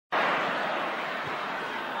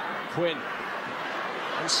Quinn.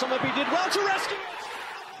 And Summerbee did well to rescue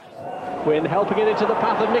it. Quinn helping it into the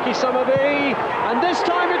path of Nicky Summerbee. And this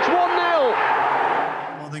time it's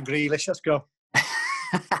 1-0. More than Grealish, let's go.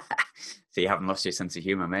 So you haven't lost your sense of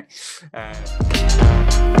humour, mate.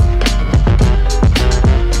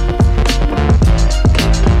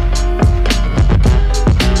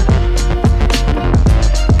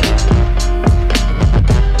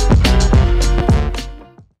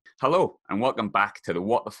 Hello, and welcome back to the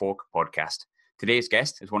What the Falk podcast. Today's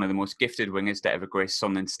guest is one of the most gifted wingers to ever grace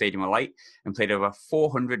Sunderland Stadium of Light and played over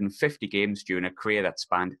 450 games during a career that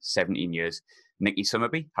spanned 17 years. Nicky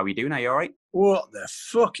Summerbee, how are you doing? Are you all right? What the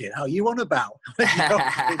fucking hell are you on about?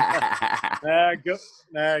 Good.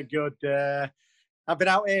 I've been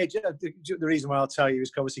out here. The reason why I'll tell you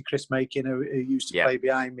is obviously Chris Makin, who used to play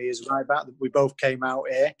behind me, is right back. We both came out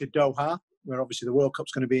here to Doha, where obviously the World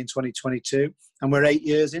Cup's going to be in 2022, and we're 8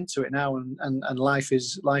 years into it now, and life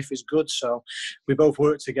is good. So we both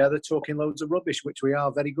work together, talking loads of rubbish, which we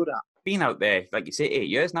are very good at. Been out there, like you say, 8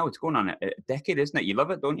 years now. It's going on a decade, isn't it? You love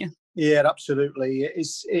it, don't you? Yeah, absolutely.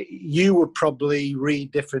 You would probably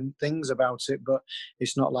read different things about it, but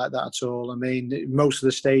it's not like that at all. I mean, most of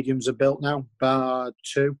the stadiums are built now, bar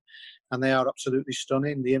two, and they are absolutely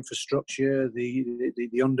stunning. The infrastructure,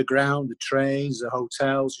 the underground, the trains, the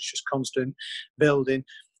hotels, it's just constant building.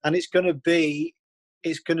 And it's going to be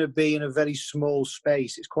in a very small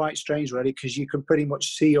space. It's quite strange, really, because you can pretty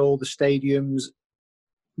much see all the stadiums.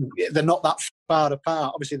 They're not that far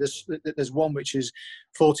apart. Obviously, there's one which is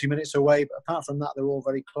 40 minutes away, but apart from that, they're all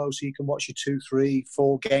very close. So you can watch your 2, 3,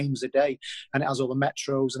 4 games a day, and it has all the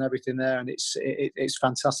metros and everything there, and it's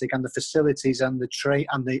fantastic. And the facilities and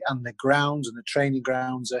the grounds and the training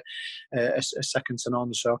grounds are second to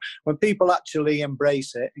none. So when people actually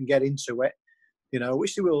embrace it and get into it,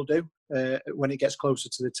 which they will do when it gets closer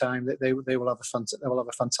to the time, that they will have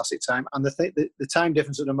a fantastic time. And the time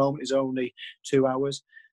difference at the moment is only 2 hours.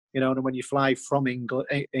 And when you fly from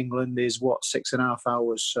England is 6.5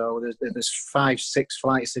 hours. So there's 5, 6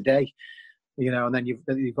 flights a day, and then you've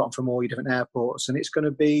got them from all your different airports. And it's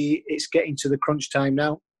getting to the crunch time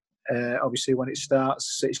now. Obviously, when it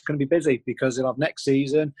starts, it's going to be busy because they'll have next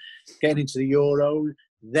season, getting into the Euro,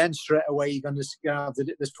 then straight away you're going to have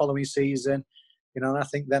this following season. And I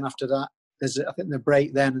think then after that, there's the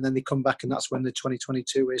break then, and then they come back, and that's when the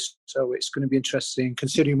 2022 is. So it's going to be interesting,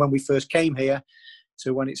 considering when we first came here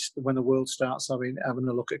to when the world starts having a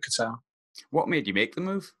look at Qatar. What made you make the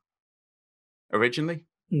move originally?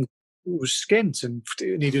 It was skint and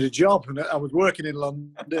needed a job, and I was working in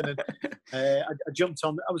London, and I jumped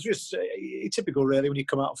on. I was just typical, really, when you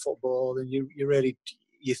come out of football and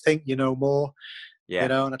you think you know more. Yeah.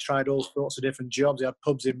 And I tried all sorts of different jobs. I had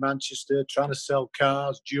pubs in Manchester, trying to sell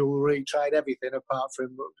cars, jewellery, tried everything apart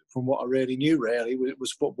from what I really knew, really,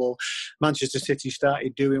 was football. Manchester City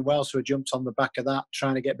started doing well, so I jumped on the back of that,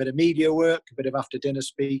 trying to get a bit of media work, a bit of after-dinner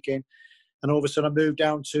speaking. And all of a sudden I moved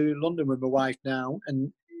down to London with my wife now,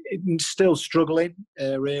 and still struggling,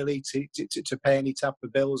 really, to pay any type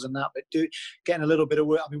of bills and that, but getting a little bit of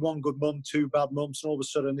work. I mean, one good mum, 2 bad mums, and all of a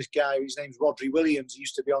sudden this guy, his name's Rodri Williams, he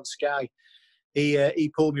used to be on Sky. He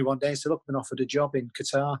pulled me one day and said, "Look, I've been offered a job in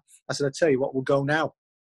Qatar." I said, "I tell you what, we'll go now."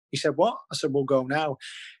 He said, "What?" I said, "We'll go now."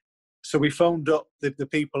 So we phoned up the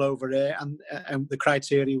people over there, and the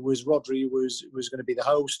criteria was Rodri was going to be the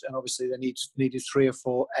host, and obviously they needed 3 or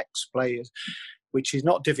 4 ex-players, which is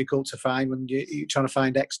not difficult to find when you're trying to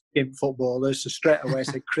find ex-imp footballers. So straight away I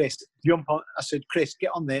said, "Chris, jump on." I said, "Chris,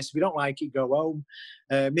 get on this. If you don't like it, go home."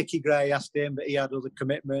 Mickey Gray asked him, but he had other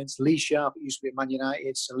commitments. Lee Sharp, it used to be at Man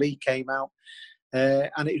United, so Lee came out.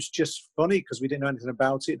 And it was just funny because we didn't know anything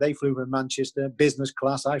about it. They flew from Manchester, business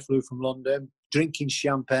class. I flew from London, drinking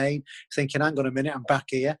champagne, thinking, hang on a minute, I'm back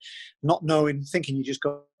here. Not knowing, thinking you just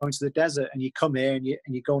go into the desert, and you come here and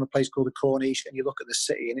you go in a place called the Corniche and you look at the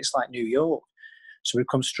city and it's like New York. So we've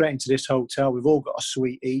come straight into this hotel. We've all got a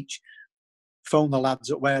suite each. Phone the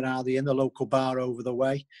lads up, where are they? In the local bar over the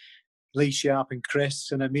way. Lee Sharp and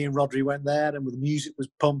Chris, and then me and Rodri went there, and the music was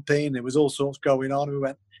pumping. There was all sorts going on. We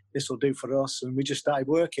went, this will do for us. And we just started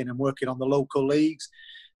working on the local leagues.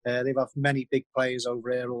 They've had many big players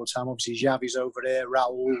over there all the time. Obviously, Xavi's over there.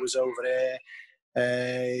 Raul was over there.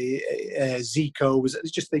 Zico was.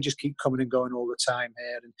 They just keep coming and going all the time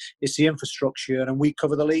here. And it's the infrastructure, and we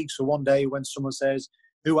cover the league. So one day when someone says,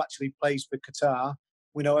 who actually plays for Qatar,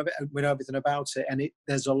 we know everything about it, and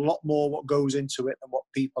there's a lot more what goes into it than what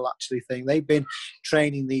people actually think. They've been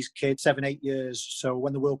training these kids 7, 8 years, so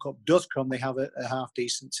when the World Cup does come, they have a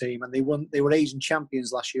half-decent team, and they were Asian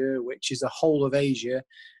champions last year, which is the whole of Asia,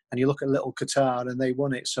 and you look at little Qatar, and they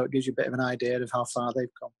won it, so it gives you a bit of an idea of how far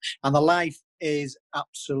they've come. And the life is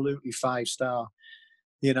absolutely 5-star.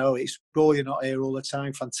 You know, it's cool, you're not here all the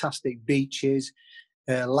time. Fantastic beaches,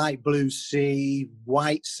 light blue sea,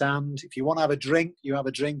 white sand. If you want to have a drink, you have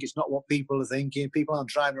a drink. It's not what people are thinking. People aren't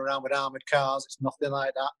driving around with armoured cars. It's nothing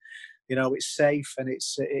like that. You know, it's safe, and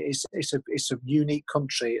it's a unique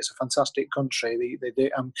country. It's a fantastic country.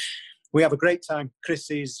 We have a great time.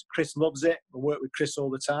 Chris loves it. I work with Chris all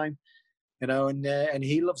the time. You know, and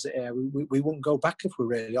he loves it here. We wouldn't go back if we're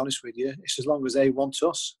really honest with you. It's as long as they want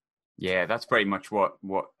us. Yeah, that's pretty much what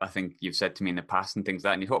I think you've said to me in the past and things like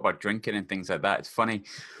that. And you talk about drinking and things like that. It's funny,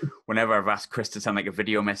 whenever I've asked Chris to send like a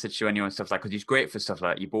video message to anyone and stuff like that, because he's great for stuff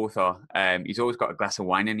like that. You both are. He's always got a glass of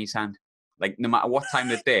wine in his hand. Like, no matter what time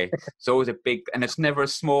of the day, it's always a big, and it's never a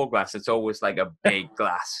small glass. It's always like a big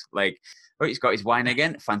glass. Like, oh, he's got his wine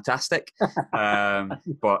again. Fantastic.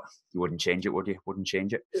 But you wouldn't change it, would you? Wouldn't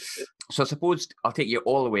change it. So I suppose I'll take you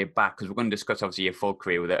all the way back, because we're going to discuss, obviously, your full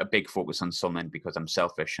career with a big focus on Sunderland, because I'm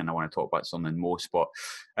selfish and I want to talk about Sunderland most. But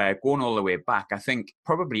going all the way back, I think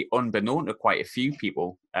probably unbeknown to quite a few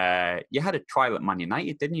people, you had a trial at Man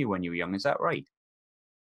United, didn't you, when you were young? Is that right?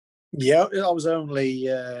 Yeah, I was only,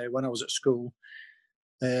 when I was at school,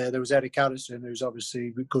 there was Eric Harrison, who's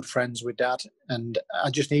obviously good friends with Dad, and I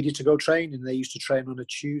just needed to go train, and they used to train on a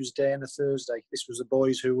Tuesday and a Thursday. This was the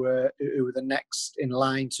boys who were the next in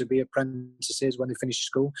line to be apprentices when they finished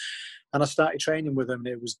school, and I started training with them.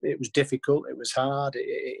 It was difficult, it was hard,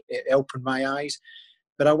 it opened my eyes,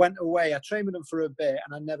 but I went away, I trained with them for a bit,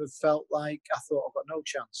 and I never felt like, I thought I've got no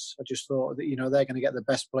chance. I just thought that, you know, they're going to get the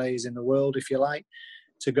best players in the world, if you like,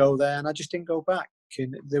 to go there, and I just didn't go back.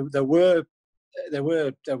 And there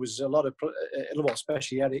was a lot of, well,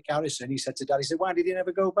 especially Eric Harrison. He said to Dad, he said, "Why did he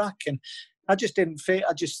never go back?" And I just didn't fit.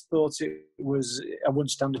 I just thought I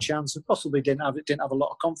wouldn't stand a chance, and possibly didn't have a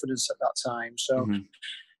lot of confidence at that time. So,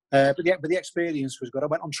 but the experience was good. I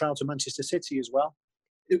went on trial to Manchester City as well.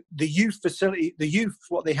 The youth facility,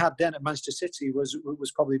 what they had then at Manchester City was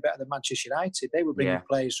probably better than Manchester United. They were bringing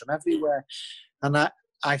players from everywhere, and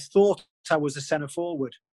I thought I was a centre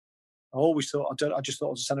forward. I just thought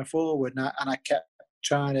I was a centre forward, and I kept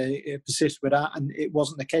trying to persist with that, and it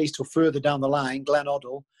wasn't the case till further down the line. Glenn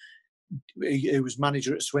Hoddle, who was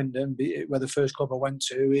manager at Swindon, where the first club I went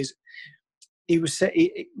to,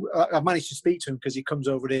 I managed to speak to him because he comes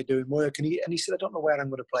over here doing work, and he said, "I don't know where I'm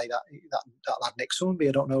going to play that lad Nicky Summerbee.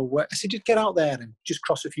 I don't know where." I said, "Just get out there and just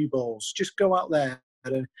cross a few balls. Just go out there,"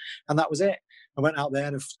 and that was it. I went out there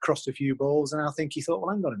and crossed a few balls, and I think he thought,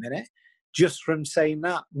 "Well, hang on a minute." Just from saying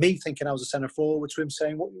that, me thinking I was a centre forward, to him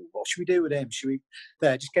saying, "What should we do with him? Should we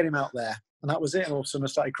just get him out there?" And that was it. And all of a sudden, I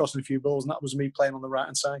started crossing a few balls, and that was me playing on the right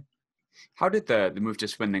hand side. How did the move to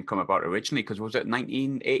Swindon come about originally? Because was it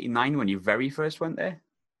 1989 when you very first went there?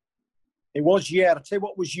 It was, yeah. I'll tell you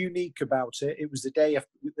what was unique about it. It was the day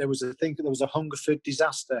there was a Hungerford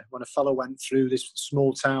disaster when a fellow went through this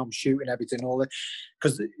small town shooting everything,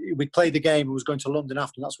 because we played the game and was going to London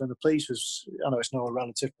after, and that's when the police was. I know it's not a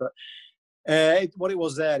relative, but what it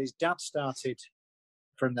was there, his dad started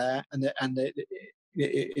from there, and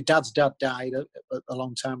Dad's dad died a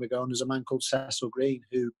long time ago, and there's a man called Cecil Green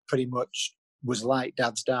who pretty much was like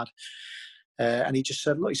Dad's dad, and he just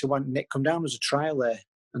said, "Look," he said, "Why didn't Nick come down? There's a trial there."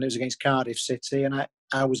 And it was against Cardiff City, and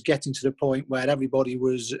I was getting to the point where everybody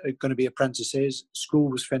was going to be apprentices. School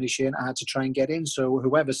was finishing. I had to try and get in. So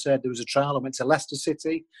whoever said there was a trial, I went to Leicester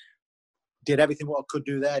City, did everything what I could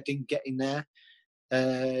do there, didn't get in there.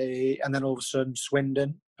 And then all of a sudden,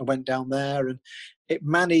 Swindon, I went down there, and it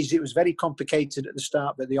was very complicated at the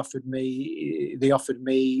start, but they offered me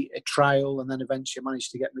a trial, and then eventually I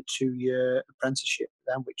managed to get my 2-year apprenticeship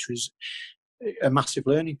then, which was a massive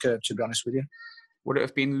learning curve, to be honest with you. Would it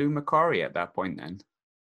have been Lou McCarry at that point then?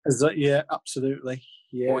 Yeah, absolutely.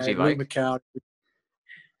 Yeah, what was he like? Lou McCarry.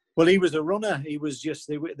 Well, he was a runner. He was just,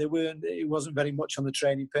 it wasn't very much on the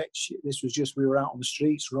training pitch. This was just, we were out on the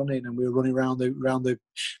streets running, and we were running around the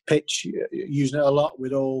pitch, using it a lot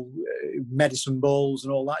with all medicine balls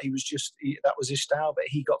and all that. That was his style, but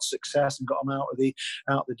he got success and got them out of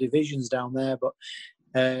the divisions down there. But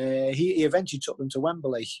he eventually took them to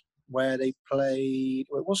Wembley, where they played,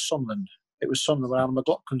 it was Sunderland. It was Sunderland where Alan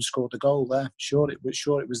McLaughlin scored the goal there. Sure, it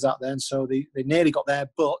was that then. So they nearly got there,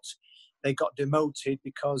 but they got demoted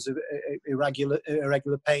because of irregular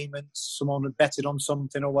payments. Someone had betted on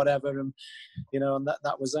something or whatever, and and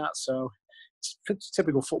that was that. So it's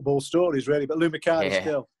typical football stories, really. But Lou McCarty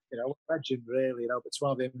still, legend, really. But to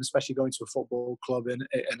have him, especially going to a football club and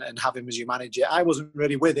have him as your manager, I wasn't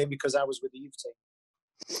really with him because I was with the youth team.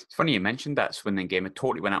 It's funny you mentioned that Swindon game. It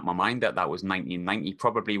totally went out my mind that was 1990,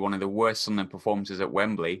 probably one of the worst Sunderland performances at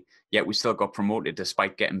Wembley, yet we still got promoted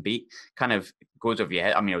despite getting beat. Kind of goes over your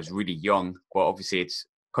head. I mean, I was really young, but obviously it's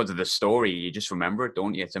because of the story. You just remember it,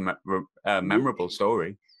 don't you? It's a memorable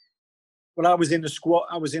story. Well, I was in the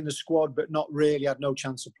squad, but not really. I had no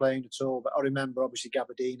chance of playing at all. But I remember, obviously,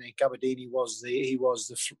 Gabardini. Gabardini was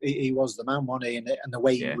the man, wasn't he? And the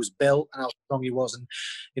way he was built and how strong he was,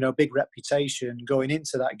 and big reputation. Going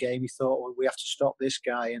into that game, he thought, well, we have to stop this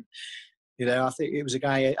guy. And I think it was a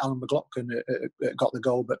guy, Alan McLaughlin, got the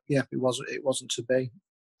goal. But yeah, it wasn't to be.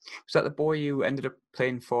 Was that the boy who ended up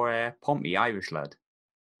playing for Pompey, Irish lad?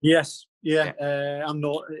 Yes. Yeah. And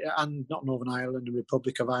not Northern Ireland, the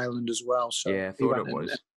Republic of Ireland as well. So yeah, I thought it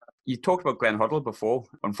was. You talked about Glenn Hoddle before.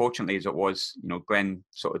 Unfortunately, as it was, Glenn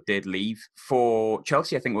sort of did leave for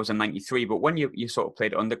Chelsea. I think it was in '93. But when you sort of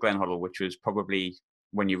played under Glenn Hoddle, which was probably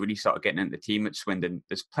when you really started getting into the team at Swindon,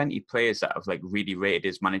 there's plenty of players that have really rated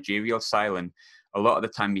his managerial style. And a lot of the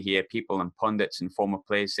time you hear people and pundits and former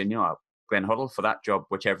players saying, Glenn Hoddle for that job,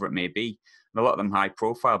 whichever it may be. And a lot of them high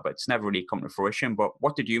profile, but it's never really come to fruition. But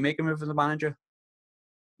what did you make him of as a manager?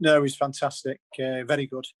 No, he's fantastic. Very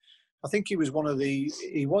good. I think he was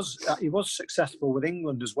he was successful with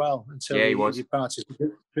England as well until he departed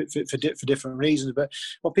for different reasons. But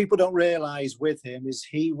what people don't realise with him is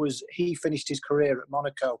he finished his career at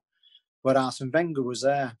Monaco, where Arsene Wenger was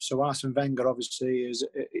there. So Arsene Wenger, obviously, is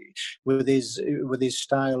with his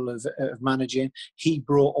style of managing, he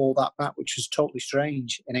brought all that back, which was totally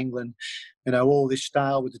strange in England. All this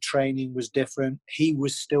style with the training was different. He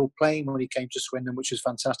was still playing when he came to Swindon, which was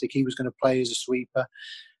fantastic. He was going to play as a sweeper.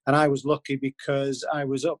 And I was lucky because I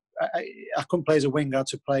was up. I couldn't play as a winger. I had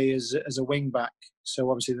to play as a wing back. So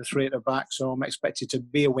obviously the three at the back. So I'm expected to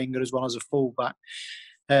be a winger as well as a full back.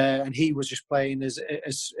 And he was just playing as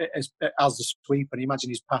the sweeper. And imagine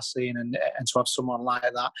his passing and to have someone like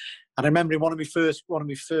that. And I remember in one of my first,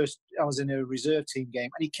 I was in a reserve team game,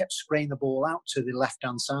 and he kept spraying the ball out to the left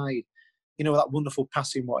hand side. That wonderful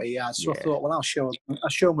passing what he had. So I thought, well, I'll show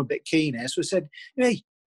him a bit keener. So I said, hey.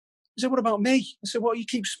 I said, what about me? I said, well, you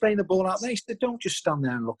keep spraying the ball out there. He said, don't just stand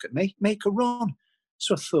there and look at me. Make a run.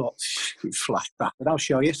 So I thought, flash back, but I'll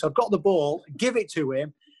show you. So I got the ball, give it to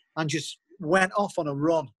him, and just went off on a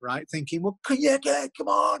run, right? Thinking, well, come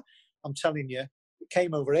on. I'm telling you, it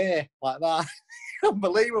came over here like that.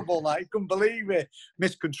 Unbelievable, like, couldn't believe it.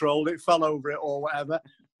 Miscontrolled it, fell over it or whatever.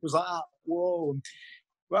 It was like, whoa.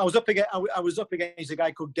 Well, I was up against a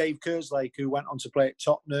guy called Dave Kerslake, who went on to play at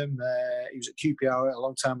Tottenham. He was at QPR a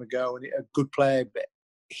long time ago, and a good player. But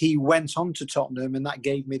he went on to Tottenham, and that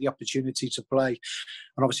gave me the opportunity to play.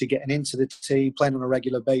 And obviously getting into the team, playing on a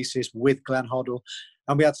regular basis with Glenn Hoddle.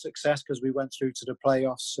 And we had success because we went through to the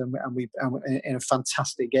playoffs, and we in a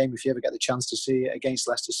fantastic game. If you ever get the chance to see it, against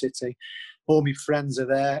Leicester City, all my friends are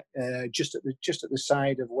there, just at the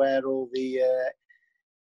side of where all the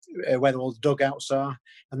dugouts are,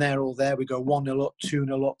 and they're all there. We go 1-0 up,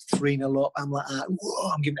 2-0 up, 3-0 up. I'm like, whoa,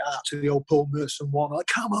 I'm giving it out to the old Paul Merson one. Like,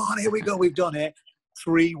 come on, here we go, we've done it.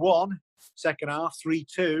 3-1, second half,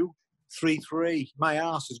 3-2, 3-3. My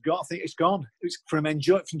arse has got, I think it's gone. It's from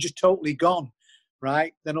just totally gone.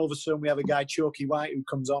 Right, then all of a sudden we have a guy, Chalky White, who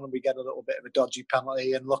comes on, and we get a little bit of a dodgy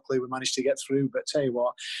penalty, and luckily we managed to get through. But tell you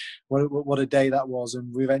what a day that was,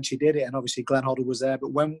 and we eventually did it. And obviously Glenn Hoddle was there. But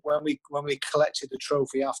when we collected the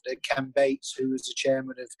trophy after, Ken Bates, who was the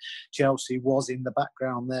chairman of Chelsea, was in the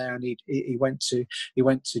background there, and he went to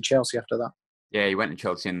Chelsea after that. Yeah, he went to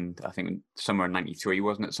Chelsea in, I think, somewhere in '93,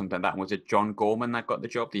 wasn't it? Something like that. Was it John Gorman that got the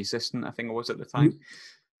job, the assistant, I think it was at the time?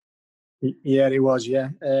 Yeah, it was. Yeah,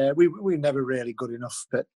 we were never really good enough,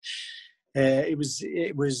 but it was.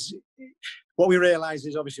 What we realised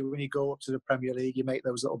is obviously when you go up to the Premier League, you make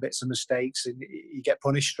those little bits of mistakes and you get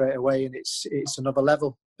punished straight away, and it's another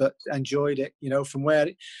level. But enjoyed it, from where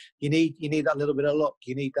you need that little bit of luck,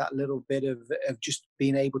 you need that little bit of just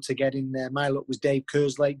being able to get in there. My luck was Dave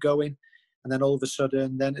Kerslake going, and then all of a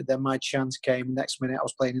sudden, then my chance came. Next minute, I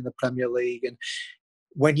was playing in the Premier League, and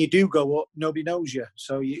when you do go up, nobody knows you.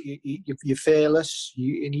 So you're fearless,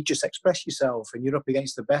 and you just express yourself, and you're up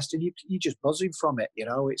against the best, and you're just buzzing from it.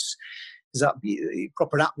 It's that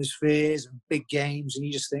proper atmospheres and big games, and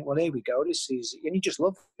you just think, well, here we go, this is, and you just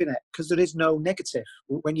love it because there is no negative.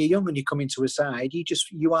 When you're young and you come into a side,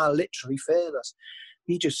 you are literally fearless.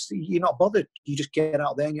 You're not bothered. You just get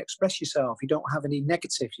out there and you express yourself. You don't have any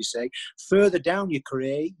negative, you say. Further down your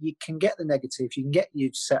career, you can get the negative, you can get your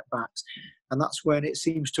setbacks, and that's when it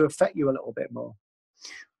seems to affect you a little bit more.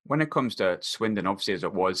 When it comes to Swindon, obviously, as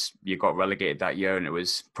it was, you got relegated that year, and it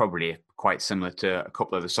was probably quite similar to a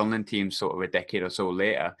couple of the Sunderland teams sort of a decade or so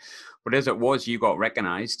later. But as it was, you got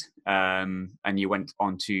recognised, and you went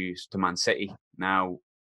on to Man City. Now,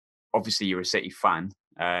 obviously, you're a City fan.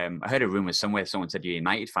 I heard a rumour somewhere someone said you're a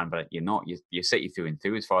United fan, but you're not. You're City through and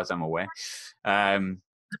through, as far as I'm aware.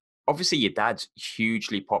 Obviously, your dad's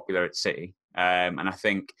hugely popular at City, and I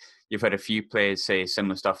think you've heard a few players say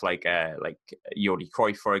similar stuff, like Jordi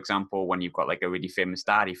Cruyff, for example. When you've got like a really famous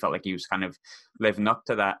dad, he felt like he was kind of living up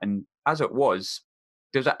to that. And as it was,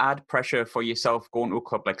 does it add pressure for yourself going to a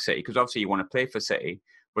club like City? Because obviously you want to play for City,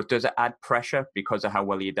 but does it add pressure because of how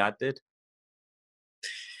well your dad did?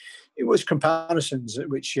 It was comparisons,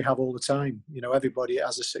 which you have all the time. You know, everybody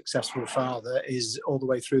as a successful father is all the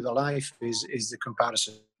way through their life is the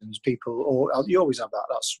comparisons. People, or you always have that.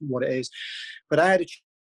 That's what it is. But I had a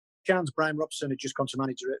chance. Brian Robson had just gone to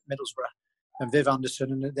manager at Middlesbrough, and Viv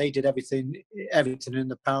Anderson, and they did everything in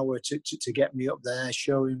their power to get me up there,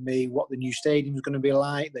 showing me what the new stadium is going to be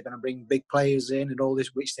like. They're going to bring big players in and all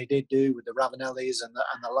this, which they did do with the Ravanellis and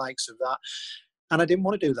the likes of that. And I didn't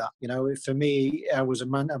want to do that. You know, for me, I'm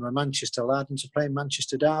a Manchester lad, and to play in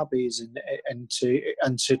Manchester derbies and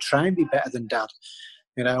to try and be better than Dad.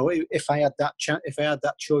 You know, if I had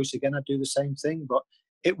that choice again, I'd do the same thing. But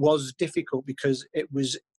it was difficult because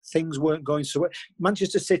things weren't going so well.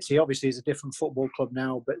 Manchester City obviously is a different football club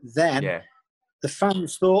now, but then the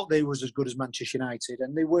fans thought they was as good as Manchester United,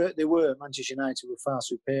 and they were. Manchester United were far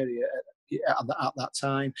superior at that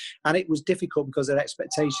time, and it was difficult because their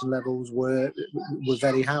expectation levels were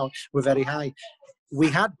very high. We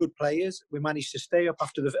had good players. We managed to stay up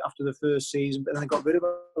after the first season, but then they got rid of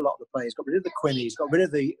a lot of the players. Got rid of the Quinnys. Got rid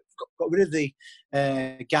of the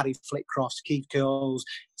Gary Flitcrofts, Keith Coles,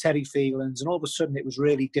 Terry Phelans, and all of a sudden it was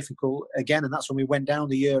really difficult again. And that's when we went down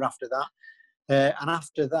the year after that. And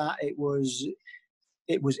after that, it was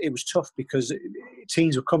tough because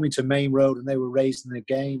teams were coming to Maine Road and they were raising the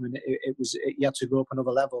game, and you had to go up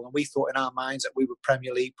another level. And we thought in our minds that we were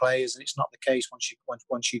Premier League players, and it's not the case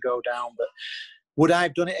once you go down. But would I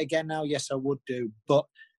have done it again now? Yes, I would do. But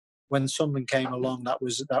when Sunderland came along, that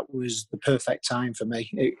was the perfect time for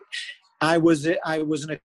me. I was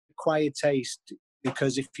an acquired taste,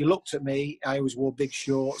 because if you looked at me, I always wore big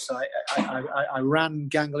shorts. I ran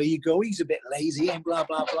gangly. You go, he's a bit lazy and blah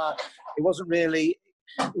blah blah. It wasn't really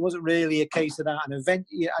a case of that. And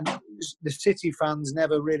eventually, the City fans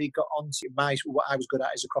never really got onto what I was good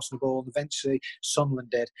at is across the ball. And eventually, Sunderland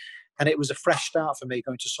did. And it was a fresh start for me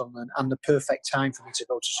going to Sunderland, and the perfect time for me to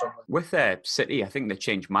go to Sunderland. With City, I think they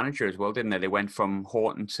changed manager as well, didn't they? They went from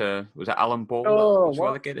Horton to, was it Alan Ball that was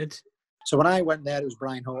relegated? So when I went there, it was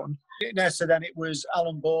Brian Horton. So then it was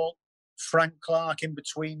Alan Ball, Frank Clark. In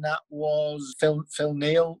between that was Phil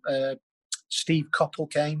Neal. Steve Coppell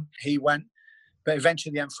came. He went. But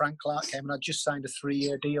eventually then Frank Clark came, and I just signed a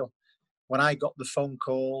 3-year deal. When I got the phone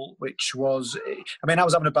call, which was, I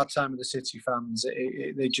was having a bad time with the City fans.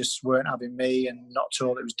 They just weren't having me, and not at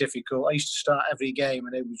all. It was difficult. I used to start every game,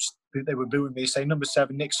 and they were booing me, saying, "Number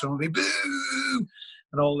 7, Nick Summerbee, boo!"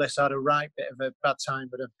 And all this. I had a right bit of a bad time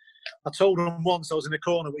with them. I told them once I was in the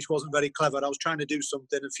corner, which wasn't very clever. I was trying to do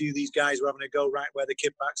something. A few of these guys were having a go right where the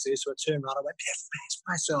kickbacks is. So I turned around, I went,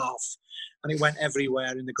 piss off. And it went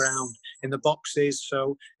everywhere in the ground, in the boxes.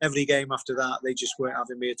 So every game after that, they just weren't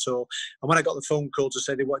having me at all. And when I got the phone call to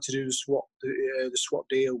say they wanted to do the swap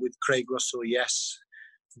deal with Craig Russell, yes.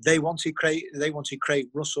 They wanted Craig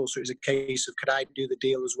Russell, so it was a case of could I do the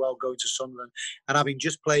deal as well, going to Sunderland. And having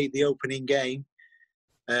just played the opening game,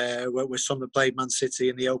 where Sunderland played Man City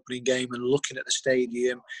in the opening game, and looking at the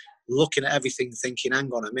stadium, looking at everything, thinking, hang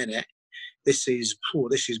on a minute, this is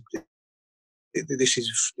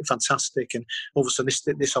fantastic. And all of a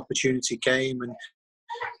sudden this opportunity came, and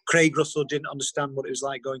Craig Russell didn't understand what it was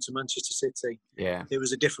like going to Manchester City. Yeah, it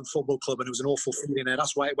was a different football club, and it was an awful feeling there.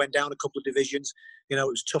 That's why it went down a couple of divisions. You know,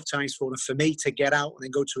 it was tough times for them. For me to get out and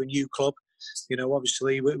then go to a new club, you know,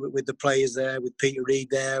 obviously with the players there, with Peter Reid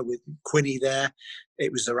there, with Quinny there,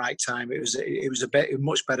 it was the right time. It was a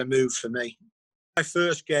much better move for me. My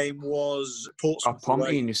first game was Portsmouth.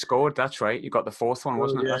 Pompey, and you scored. That's right. You got the fourth one,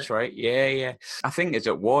 wasn't it? Yeah. That's right. Yeah. I think as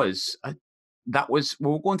it was, we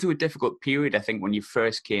were going through a difficult period, I think, when you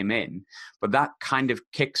first came in, but that kind of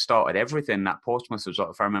kick-started everything. That Portsmouth result,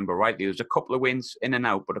 if I remember rightly, there was a couple of wins in and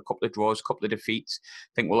out, but a couple of draws, a couple of defeats.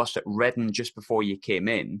 I think we lost at Reading just before you came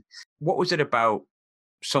in. What was it about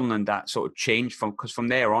Sunderland that sort of changed because from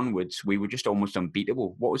there onwards, we were just almost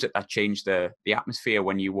unbeatable? What was it that changed the atmosphere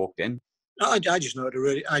when you walked in? I just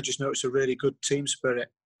noticed a really good team spirit.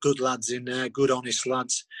 good lads in there, good honest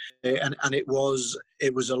lads, and it was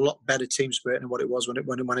a lot better team spirit than what it was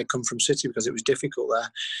when I come from City, because it was difficult there,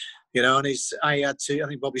 you know. And I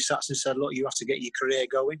think Bobby Saxton said, look, you have to get your career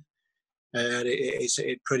going.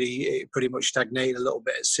 It pretty much stagnated a little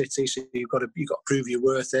bit at City, so you've got to prove your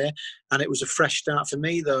worth there. And it was a fresh start for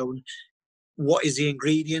me, though. And what is the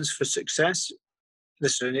ingredients for success?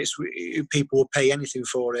 Listen, people will pay anything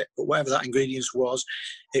for it, but whatever that ingredients was,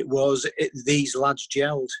 these lads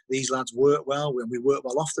gelled. These lads worked well, and we worked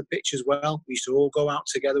well off the pitch as well. We used to all go out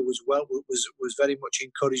together as well. Was very much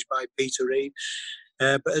encouraged by Peter Reid.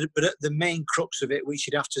 But the main crux of it, which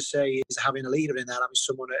you'd have to say, is having a leader in there, having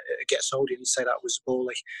someone that gets hold of you and say that was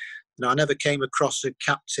Bowley. You know, I never came across a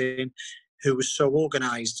captain who was so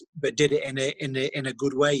organised, but did it in a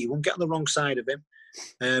good way. You wouldn't get on the wrong side of him,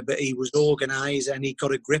 but he was organised and he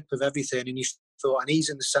got a grip of everything. And you thought, and he's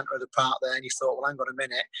in the centre of the park there, and you thought, well, hang on a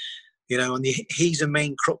minute, you know. And he's a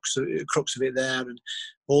main crux of it there, and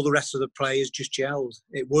all the rest of the players just gelled.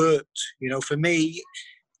 It worked, you know. For me,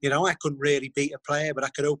 you know, I couldn't really beat a player, but I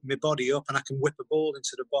could open my body up and I can whip a ball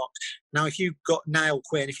into the box. Now, if you've got Niall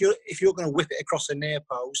Quinn, if you're going to whip it across a near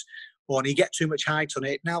post, or you get too much height on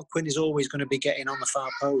it, Niall Quinn is always going to be getting on the far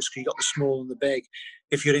post because you've got the small and the big.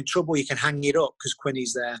 If you're in trouble, you can hang it up because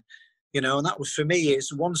Quinny's there. You know, and that was, for me,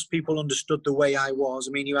 is once people understood the way I was.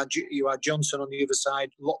 I mean, you had Johnson on the other side,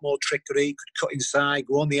 a lot more trickery, could cut inside,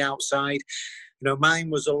 go on the outside. You know, mine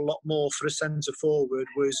was a lot more for a centre forward,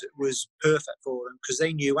 was perfect for them, because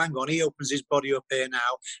they knew, hang on, he opens his body up here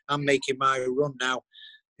now, I'm making my run now.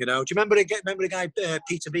 You know, do you remember the guy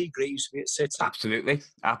Peter Beagree used to be at City? Absolutely.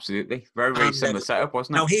 Very similar setup,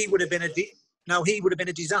 wasn't it? Now he would have been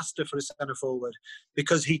a disaster for a centre forward,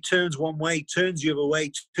 because he turns one way, turns the other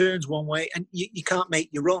way, turns one way, and you can't make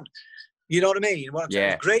your run. You know what I mean? What I'm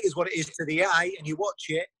saying, great is what it is to the eye, and you watch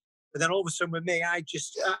it, but then all of a sudden with me, I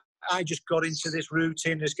just got into this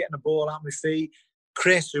routine, just getting the ball out my feet.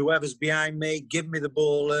 Chris, whoever's behind me, giving me the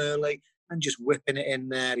ball early and just whipping it in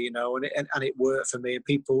there, you know, and it worked for me. And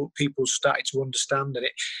people started to understand that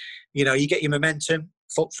it, you know, you get your momentum.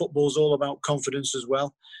 Football's all about confidence as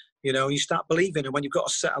well. You know, you start believing, and when you've got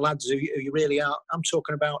a set of lads who you really are, I'm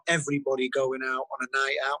talking about everybody going out on a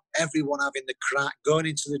night out, everyone having the crack, going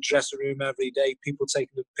into the dressing room every day, people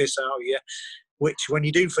taking the piss out of you, which when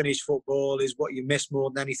you do finish football is what you miss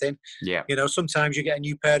more than anything. Yeah. You know, sometimes you get a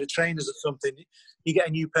new pair of trainers or something. You get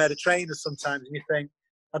a new pair of trainers sometimes and you think,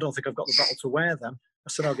 I don't think I've got the battle to wear them. I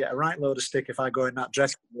said, I'll get a right load of stick if I go in that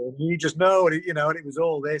dressing room. You just know, you know, and it was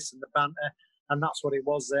all this and the banter, and that's what it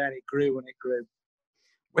was there, and it grew and it grew.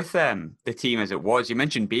 With the team as it was, you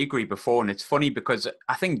mentioned Beagree before, and it's funny because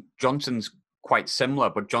I think Johnson's quite similar,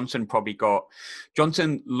 but Johnson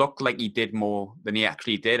looked like he did more than he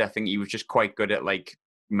actually did. I think he was just quite good at like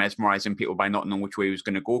mesmerising people by not knowing which way he was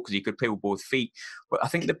going to go, because he could play with both feet. But I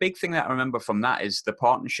think the big thing that I remember from that is the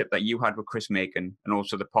partnership that you had with Chris Macon, and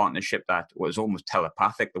also the partnership that was almost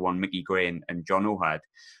telepathic, the one Mickey Gray and Jono had.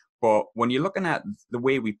 But when you're looking at the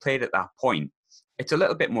way we played at that point, it's a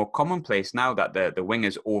little bit more commonplace now that the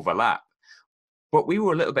wingers overlap. But we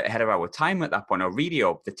were a little bit ahead of our time at that point. Or really,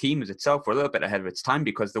 the team as itself were a little bit ahead of its time,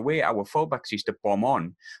 because the way our fullbacks used to bomb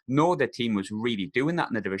on, no other team was really doing that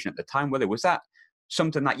in the division at the time. Whether was that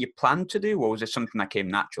something that you planned to do, or was it something that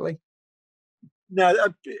came naturally? No,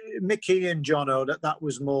 Mickey and Jono, that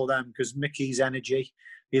was more them, because Mickey's energy,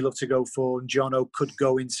 he loved to go forward, and Jono could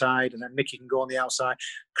go inside, and then Mickey can go on the outside.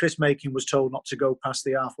 Chris Macon was told not to go past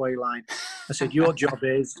the halfway line. I said, your job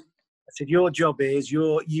is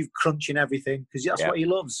you've crunching everything, because that's what he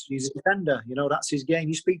loves. He's a defender, you know, that's his game.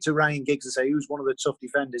 You speak to Ryan Giggs and say, who's one of the tough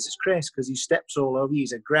defenders? It's Chris, because he steps all over you,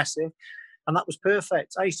 he's aggressive, and that was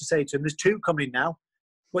perfect. I used to say to him, there's two coming now.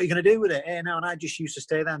 What are you going to do with it? Now, and I just used to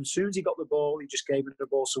stay there. And as soon as he got the ball, he just gave him the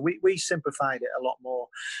ball. So we simplified it a lot more.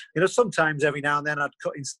 You know, sometimes every now and then I'd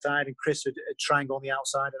cut inside and Chris would try and go on the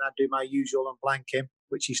outside, and I'd do my usual and blank him,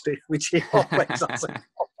 which he always does.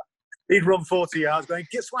 He'd run 40 yards going,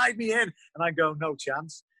 slide me in. And I'd go, no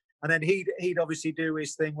chance. And then he'd obviously do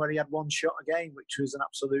his thing where he had one shot a game, which was an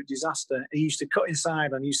absolute disaster. He used to cut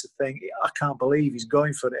inside, and I used to think, I can't believe he's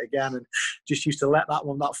going for it again. And just used to let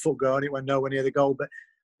that foot go, and it went nowhere near the goal. But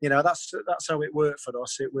you know, that's how it worked for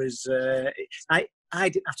us. It was I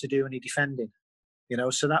didn't have to do any defending, you know.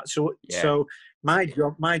 So my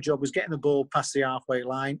job was getting the ball past the halfway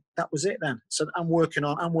line. That was it then. So I'm working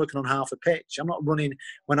on half a pitch. I'm not running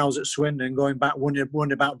when I was at Swindon, going back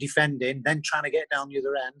wondering about defending, then trying to get down the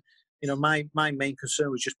other end. You know, my main concern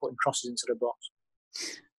was just putting crosses into the box.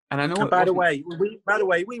 And I know. And by the way,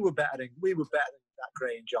 we were better than that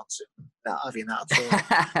Graham Johnson. Not having that at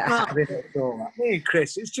all. Not having it at all. Me and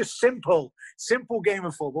Chris, it's just simple game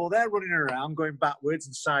of football. They're running around, going backwards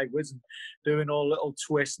and sideways and doing all little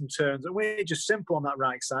twists and turns. And we're just simple on that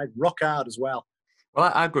right side, rock hard as well. Well,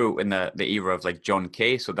 I grew up in the era of like John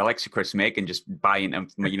Kay, so the likes of Chris Macon just buying him,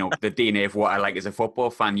 the DNA of what I like as a football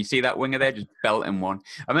fan. You see that winger there just belting one.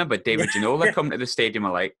 I remember David Ginola coming to the stadium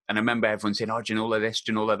like, and I remember everyone saying, "Oh, Ginola this,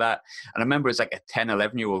 Ginola that," and I remember as like a 10,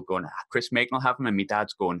 11-year-old going, "Chris Macon will have him," and my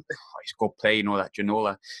dad's going, "Oh, he's got to play, that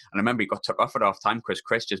Ginola." And I remember he got took off at half time because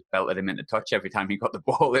Chris just belted him into touch every time he got the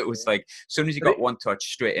ball. It was like as soon as he got one touch,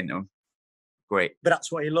 straight into him. Great. But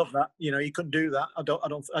that's what he loved. That you couldn't do that.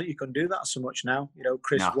 You couldn't do that so much now.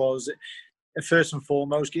 Chris was first and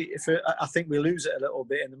foremost. I think we lose it a little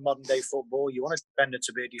bit in the modern day football. You want a defender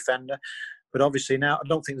to be a defender, but obviously now I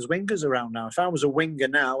don't think there's wingers around now. If I was a winger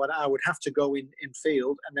now, I would have to go in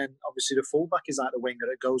field, and then obviously the fullback is like the winger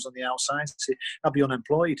that goes on the outside. So I'd be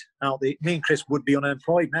unemployed. Me and Chris would be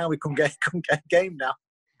unemployed now. We couldn't get a game now.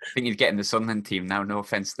 I think you'd get in the Sunderland team now. No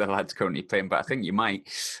offense to the lads currently playing, but I think you might.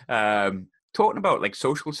 Talking about like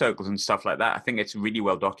social circles and stuff like that, I think it's really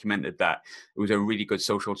well documented that it was a really good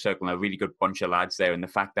social circle and a really good bunch of lads there. And the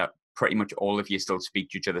fact that pretty much all of you still speak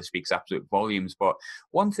to each other speaks absolute volumes. But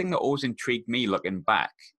one thing that always intrigued me looking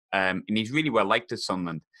back, and he's really well liked at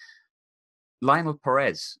Sunderland, Lionel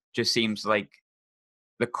Perez just seems like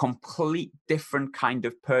the complete different kind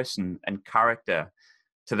of person and character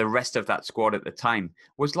to the rest of that squad at the time.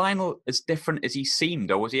 Was Lionel as different as he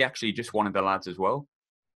seemed, or was he actually just one of the lads as well?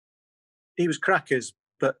 He was crackers,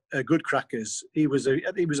 but good crackers. He was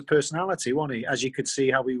a personality, wasn't he? As you could see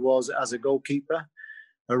how he was as a goalkeeper,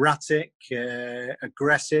 erratic,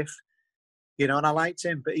 aggressive, and I liked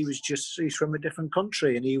him. But he's from a different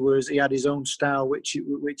country, and he had his own style, which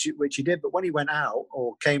he did. But when he went out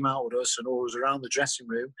or came out with us and or was around the dressing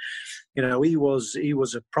room, he was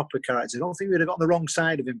a proper character. I don't think we'd have got on the wrong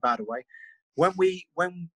side of him, by the way. When we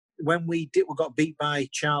got beat by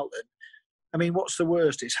Charlton. I mean, what's the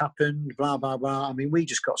worst? It's happened, blah, blah, blah. I mean, we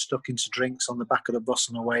just got stuck into drinks on the back of the bus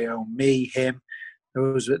on the way home. Me, him. There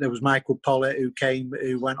was Michael Pollitt who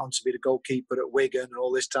went on to be the goalkeeper at Wigan and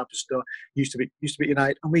all this type of stuff. Used to be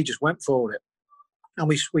United, and we just went for it. And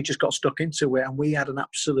we just got stuck into it, and we had an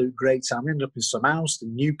absolute great time. We ended up in some house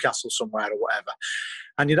in Newcastle somewhere or whatever.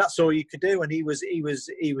 And that's all you could do. And he was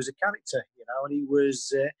a character, and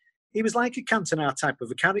he was like a Cantona type of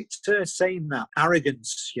a character, saying that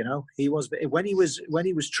arrogance, he was. When he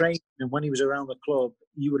was training and when he was around the club,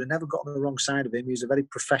 you would have never got on the wrong side of him. He was a very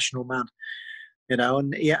professional man,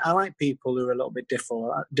 And yeah, I like people who are a little bit different.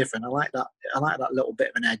 I like that little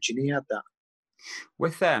bit of an edge, and he had that.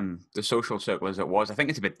 With the social circle as it was, I think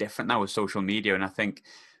it's a bit different now with social media, and I think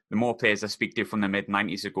the more players I speak to from the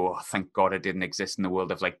mid-90s ago, oh, thank God it didn't exist in the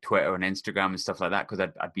world of like Twitter and Instagram and stuff like that, because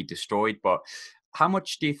I'd be destroyed. But how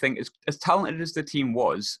much do you think, as talented as the team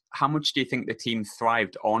was, how much do you think the team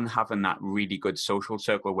thrived on having that really good social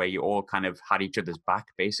circle where you all kind of had each other's back,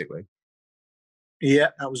 basically? Yeah,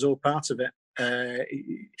 that was all part of it.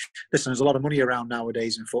 Listen, there's a lot of money around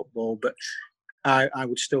nowadays in football, but I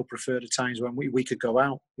would still prefer the times when we could go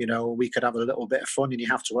out, we could have a little bit of fun, and you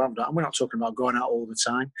have to have that. And we're not talking about going out all the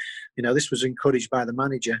time. This was encouraged by the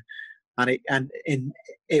manager, and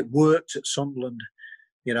it worked at Sunderland.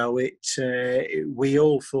 We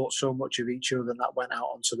all thought so much of each other, and that went out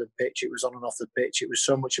onto the pitch. It was on and off the pitch. It was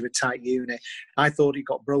so much of a tight unit. I thought it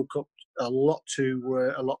got broke up a lot too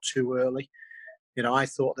early. I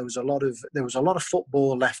thought there was a lot of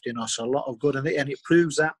football left in us, a lot of good, and it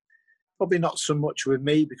proves that. Probably not so much with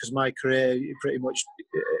me, because my career pretty much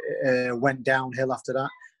went downhill after that.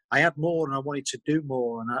 I had more and I wanted to do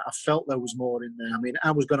more, and I felt there was more in there. I mean,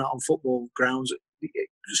 I was going out on football grounds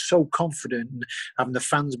so confident, and having the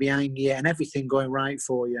fans behind you and everything going right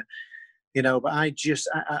for you, But I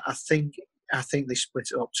think they split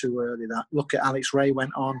it up too early. That look at Alex Ray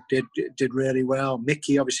went on, did really well.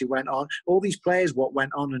 Mickey obviously went on. All these players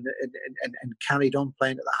went on and carried on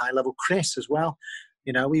playing at the high level. Chris as well.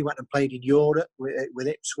 He went and played in Europe with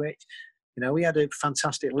Ipswich. We had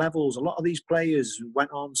fantastic levels. A lot of these players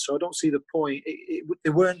went on, so I don't see the point. They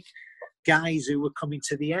weren't guys who were coming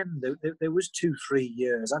to the end. There was 2-3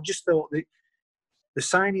 years. I just thought that the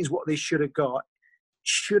signings, what they should have got,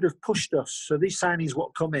 should have pushed us. So these signings,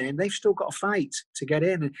 what come in, they've still got to fight to get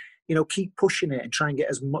in and, keep pushing it and try and get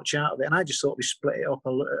as much out of it. And I just thought we split it up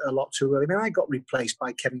a lot too early. I mean, I got replaced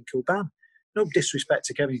by Kevin Kilban. No disrespect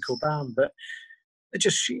to Kevin Kilban, but I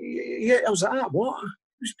was like, what?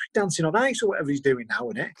 He's dancing on ice or whatever he's doing now,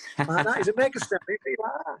 isn't it? Like that. He's a mega step. He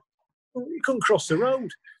couldn't cross the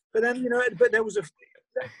road. But then, but there was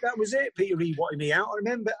that was it. Peter Reid wanted me out. I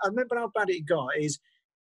remember how bad it got.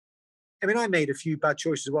 I made a few bad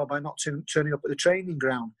choices as well by not turning up at the training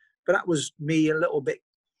ground, but that was me a little bit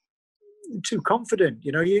too confident.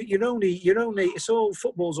 You're only. It's all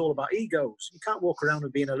football's all about egos. You can't walk around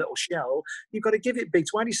and being a little shell. You've got to give it big.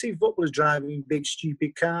 Why do you see footballers driving big,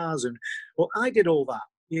 stupid cars? I did all that.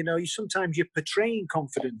 Sometimes you're portraying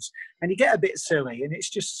confidence, and you get a bit silly, and it's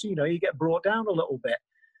just you get brought down a little bit.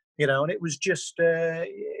 And it was just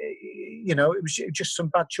it was just some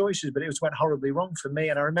bad choices, but it went horribly wrong for me.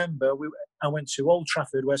 And I remember I went to Old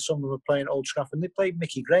Trafford where someone were playing at Old Trafford, and they played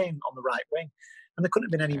Mickey Graham on the right wing. And there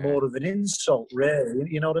couldn't have been any more of an insult, really.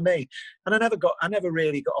 You know what I mean? And I never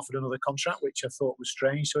really got offered another contract, which I thought was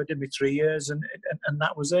strange. So I did me 3 years, and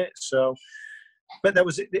that was it. So, but it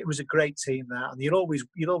was a great team, that. And you'd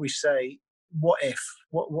always say, what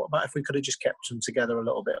about if we could have just kept them together a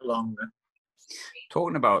little bit longer?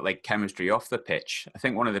 Talking about like chemistry off the pitch, I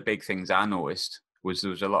think one of the big things I noticed was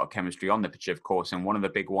there was a lot of chemistry on the pitch, of course. And one of the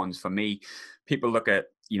big ones for me, people look at,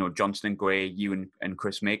 Johnson and Gray, you and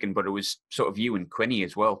Chris Macon, but it was sort of you and Quinny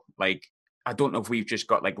as well. Like, I don't know if we've just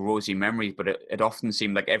got like rosy memories, but it often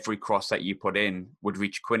seemed like every cross that you put in would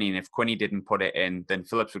reach Quinny. And if Quinny didn't put it in, then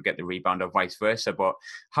Phillips would get the rebound or vice versa. But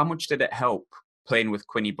how much did it help playing with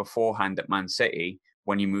Quinny beforehand at Man City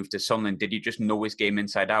when you moved to Sunderland? Did you just know his game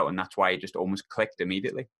inside out and that's why it just almost clicked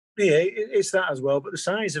immediately? Yeah, it's that as well. But the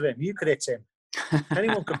size of him, you could hit him.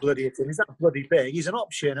 Anyone could bloody hit him. He's that bloody big. He's an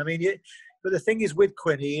option. But the thing is with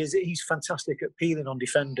Quinny is that he's fantastic at peeling on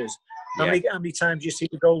defenders. Yeah. How many times you see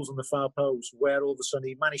the goals on the far post where all of a sudden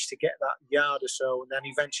he managed to get that yard or so, and then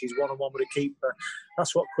eventually he's one-on-one with a keeper.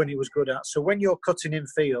 That's what Quinny was good at. So when you're cutting in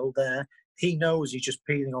field there, he knows he's just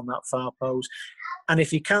peeling on that far post. And if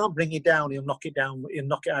he can't bring it down, he'll knock it down. He'll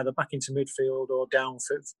knock it either back into midfield or down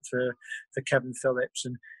for Kevin Phillips.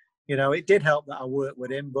 And it did help that I worked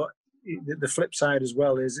with him, but the flip side as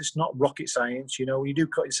well is it's not rocket science. When you do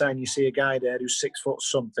cut inside and you see a guy there who's 6 foot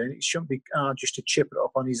something, it shouldn't be hard just to chip it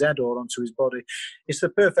up on his head or onto his body. It's the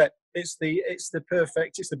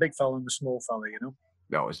big fella and the small fella.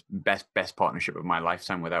 That was best partnership of my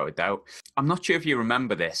lifetime, without a doubt. I'm not sure if you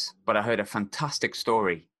remember this, but I heard a fantastic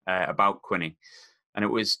story about Quinny, and it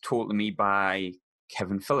was told to me by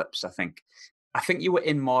Kevin Phillips. I think you were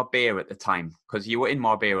in Marbella at the time, because you were in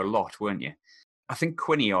Marbella a lot, weren't you? I think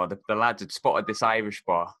Quinny or the lads had spotted this Irish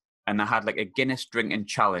bar, and they had like a Guinness drinking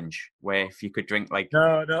challenge where if you could drink like...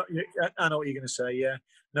 No, I know what you're going to say, yeah.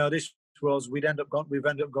 No, this was, we've ended up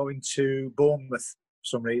going to Bournemouth for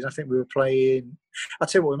some reason. I think we were playing... I'll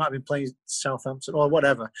tell you what, we might have been playing Southampton or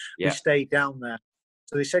whatever. Yeah. We stayed down there.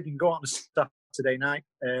 So they said you can go out on a Saturday night,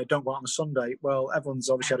 don't go out on a Sunday. Well, everyone's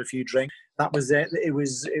obviously had a few drinks. That was it. It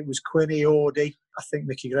was Quinny, Ordy. I think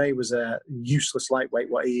Mickey Gray was a useless lightweight,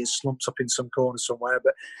 what he is, slumped up in some corner somewhere.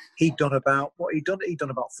 But he'd done about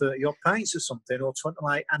 30 odd pints or something, or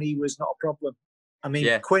 20, and he was not a problem.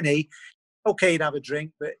 Quinny, okay, he'd have a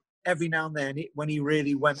drink, but every now and then, when he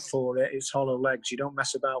really went for it, it's hollow legs. You don't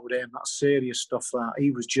mess about with him. That's serious stuff. That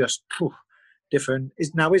he was just different.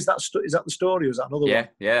 Is that the story, or is that another one?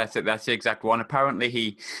 Yeah, that's the exact one.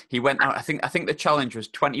 Apparently, he went out. I think the challenge was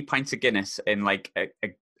 20 pints of Guinness in like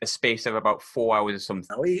a space of about 4 hours or something.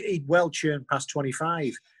 No, he'd well churned past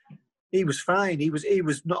 25. He was fine. He was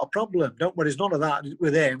not a problem. There's none of that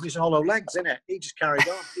with him. It's hollow legs, isn't it? He just carried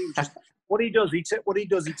on. He was just what he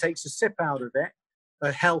does. He takes a sip out of it,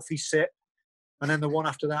 a healthy sip, and then the one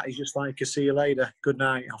after that, he's just like, "See you later. Good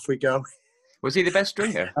night. Off we go." Was he the best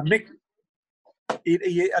drinker? And Mick,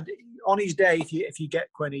 on his day, if you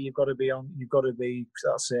get Quinny, you've got to be.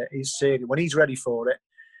 That's it. He's serious when he's ready for it.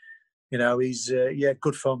 He's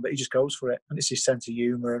good fun, but he just goes for it, and it's his sense of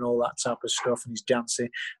humour and all that type of stuff, and he's dancing.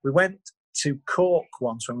 We went to Cork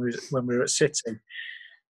once when we were at City.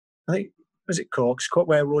 I think was it Cork? It's Cork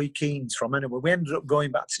where Roy Keane's from. Anyway, we ended up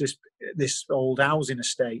going back to this old housing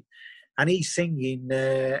estate, and he's singing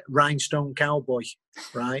 "Rhinestone Cowboy,"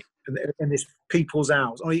 right? In this people's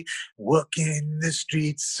house, working the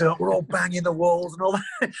streets, so we're all banging the walls and all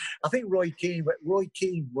that. I think Roy Keane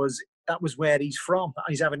that was where he's from.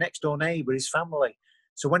 He's having a next door neighbour, his family.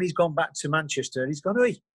 So when he's gone back to Manchester, he's gone,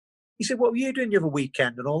 "Hey," he said, "What were you doing the other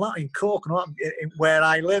weekend?" and all that in Cork and all that, where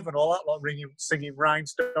I live and all that, like singing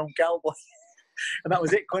 "Rhinestone Cowboy." And that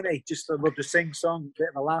was it, Quinny. Just loved to sing song, bit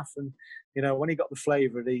of a laugh, and when he got the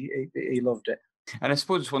flavour, he loved it. And I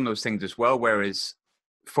suppose it's one of those things as well, whereas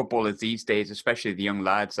footballers these days, especially the young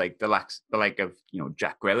lads, like the like of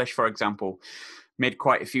Jack Grealish, for example, made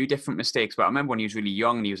quite a few different mistakes. But I remember when he was really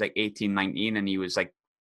young and he was like 18, 19, and he was like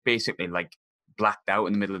basically like blacked out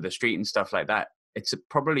in the middle of the street and stuff like that. It's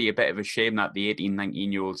probably a bit of a shame that the 18,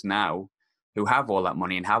 19-year-olds now who have all that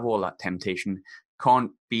money and have all that temptation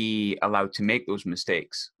can't be allowed to make those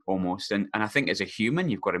mistakes almost. And I think as a human,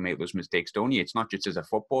 you've got to make those mistakes, don't you? It's not just as a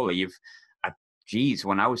footballer.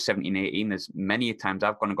 When I was 17, 18, there's many times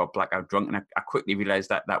I've gone and got blackout drunk, and I quickly realised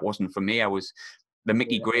that wasn't for me. I was the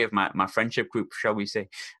Mickey Gray of my friendship group, shall we say.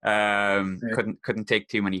 Couldn't take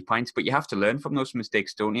too many pints. But you have to learn from those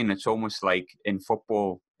mistakes, don't you? And it's almost like in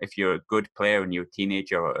football, if you're a good player and you're a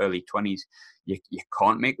teenager or early 20s, you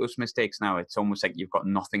can't make those mistakes now. It's almost like you've got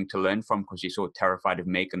nothing to learn from because you're so terrified of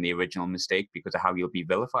making the original mistake because of how you'll be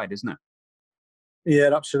vilified, isn't it?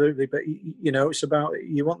 Yeah, absolutely. But, it's about,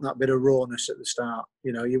 you want that bit of rawness at the start.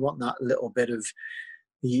 You want that little bit of,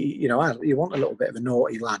 you want a little bit of a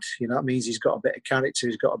naughty lad. That means he's got a bit of character,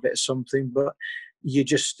 he's got a bit of something. But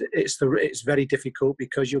it's very difficult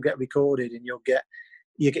because you'll get recorded and you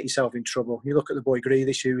get yourself in trouble. You look at the boy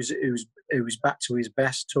Grealish, who's back to his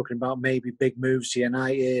best, talking about maybe big moves to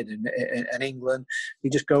United and England.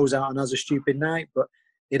 He just goes out and has a stupid night. But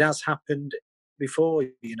it has happened before,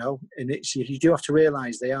 and you do have to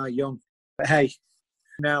realise they are young. But hey,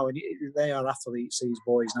 now and they are athletes, these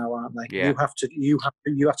boys now, aren't they? Yeah. You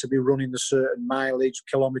have to be running the certain mileage,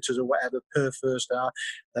 kilometres or whatever per first hour.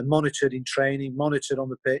 They're monitored in training, monitored on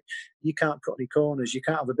the pitch. You can't cut any corners. You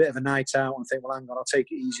can't have a bit of a night out and think, well, hang on, I'll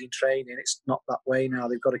take it easy in training. It's not that way now.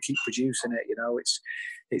 They've got to keep producing it.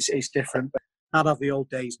 It's different. But I'd have the old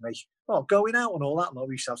days, mate. Oh, going out and all that.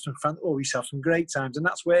 We used to have some great times, and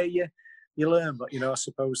that's where you learn. But I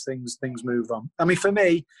suppose things move on. I mean, for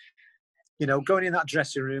me, going in that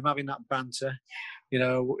dressing room, having that banter,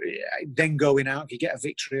 then going out, you get a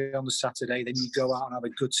victory on the Saturday, then you go out and have a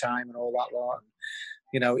good time and all that lot.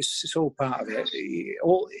 And, it's all part of it.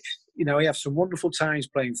 You have some wonderful times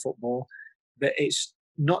playing football, but it's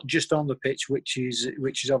not just on the pitch, which is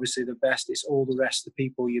obviously the best. It's all the rest of the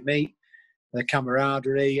people you meet, the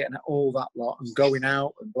camaraderie and all that lot, and going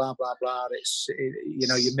out and blah blah blah.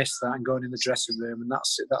 You miss that, and going in the dressing room, and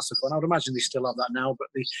that's the fun. I would imagine they still have that now, but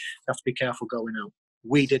they have to be careful going out.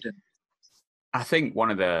 We didn't. I think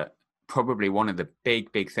probably one of the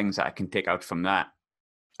big things that I can take out from that.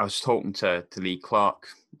 I was talking to Lee Clark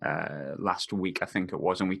last week, I think it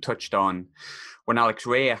was, and we touched on when Alex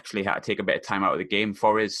Ray actually had to take a bit of time out of the game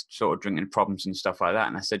for his sort of drinking problems and stuff like that.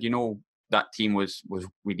 And I said, that team was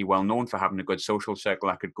really well known for having a good social circle.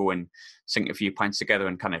 I could go and sink a few pints together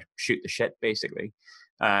and kind of shoot the shit, basically.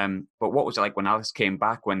 But what was it like when Alex came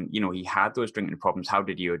back, when, he had those drinking problems? How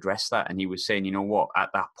did you address that? And he was saying, at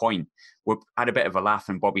that point, we had a bit of a laugh,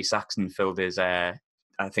 and Bobby Saxton filled his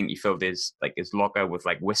locker with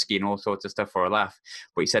like whiskey and all sorts of stuff for a laugh.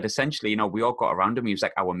 But he said essentially, we all got around him. He was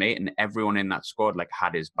like our mate, and everyone in that squad like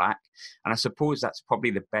had his back. And I suppose that's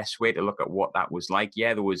probably the best way to look at what that was like.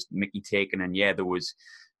 Yeah, there was Mickey taken, and yeah, there was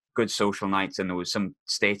good social nights, and there was some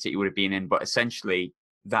states that you would have been in. But essentially,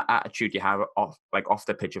 that attitude you have off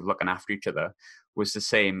the pitch of looking after each other was the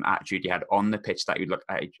same attitude you had on the pitch, that you'd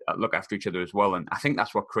look after each other as well. And I think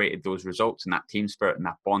that's what created those results and that team spirit and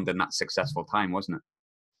that bond and that successful time, wasn't it?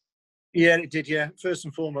 Yeah, it did, yeah. First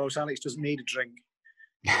and foremost, Alex doesn't need a drink.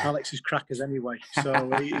 Alex is crackers anyway. So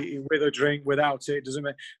with a drink, without it, doesn't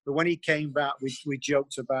matter. But when he came back, we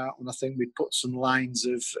joked about, and I think we put some lines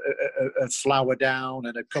of flour down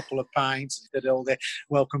and a couple of pints, and did all the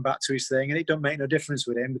welcome back to his thing. And it don't make no difference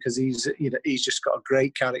with him because he's just got a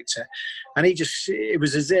great character. And it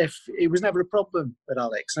was as if it was never a problem with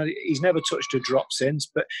Alex. And he's never touched a drop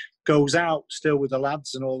since, but goes out still with the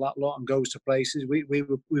lads and all that lot and goes to places. We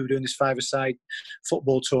were doing this five-a-side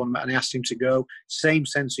football tournament, and I asked him to go. Same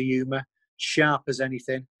sense of humour, sharp as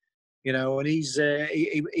anything, and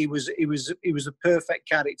he was a perfect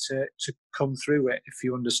character to come through it, if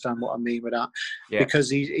you understand what I mean with that. Yeah.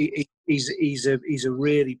 Because he's a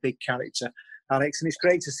really big character, Alex, and it's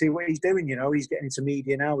great to see what he's doing. He's getting into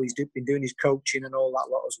media now. He's been doing his coaching and all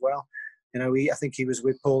that lot as well. I think he was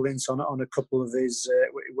with Paul Ince on a couple of his.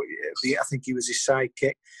 I think he was his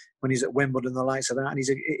sidekick when he's at Wimbledon and the likes of that. And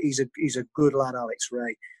he's a good lad, Alex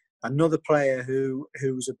Ray. Another player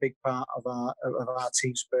who's a big part of our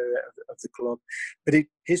team spirit of the club. But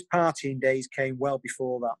his partying days came well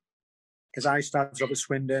before that, because I started up at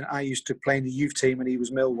Swindon. I used to play in the youth team, and he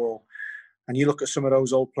was Millwall. And you look at some of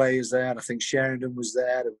those old players there, and I think Sheridan was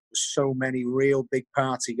there. There were so many real big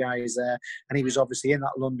party guys there. And he was obviously in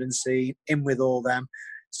that London scene, in with all them.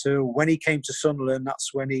 So when he came to Sunderland,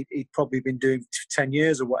 that's when he'd probably been doing 10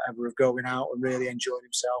 years or whatever of going out and really enjoying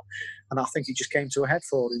himself. And I think he just came to a head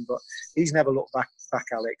for him. But he's never looked back,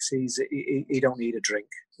 Alex. He don't need a drink.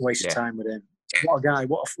 Waste of time with him. What a guy.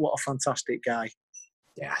 What a fantastic guy.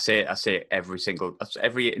 Yeah, I say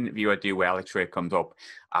every interview I do where Alex Ray comes up,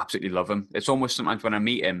 I absolutely love him. It's almost sometimes when I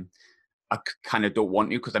meet him, I kind of don't want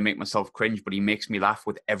to because I make myself cringe, but he makes me laugh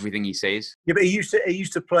with everything he says. Yeah, but he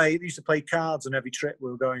used to play cards on every trip we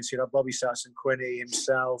were going. So, Bobby Saxon, Quinny,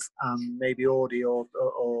 himself, and maybe Audie or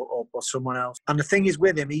someone else. And the thing is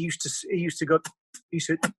with him, he used to go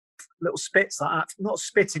little spits like that, not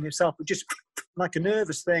spitting himself, but just like a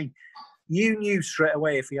nervous thing. You knew straight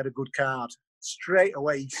away if he had a good card. Straight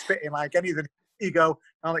away, he's spitting like anything. You go,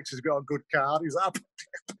 Alex has got a good card. He's like,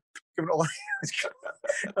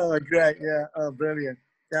 oh, great, yeah, oh, brilliant,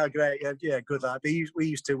 yeah, great, yeah, good lad. We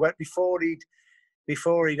used to before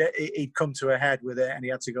he'd come to a head with it, and he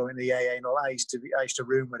had to go in the AA and all. I used to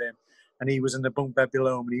room with him, and he was in the bunk bed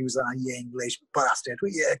below him, and he was like, "You English bastard,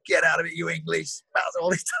 yeah, get out of it, you English bastard!" All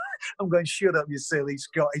this time, I'm going, "Shut up, you silly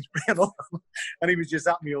Scottish," and he was just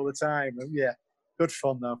at me all the time. And yeah, good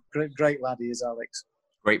fun though. Great lad he is, Alex.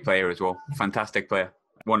 Great player as well. Fantastic player.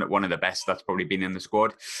 One of the best that's probably been in the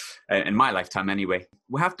squad in my lifetime anyway.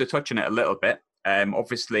 We have to touch on it a little bit.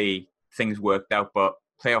 Obviously, things worked out, but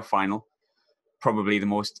playoff final, probably the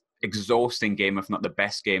most exhausting game, if not the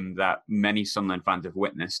best game that many Sunderland fans have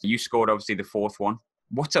witnessed. You scored, obviously, the fourth one.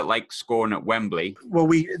 What's it like scoring at Wembley? Well,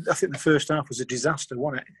 I think the first half was a disaster,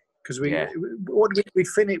 wasn't it? Because we'd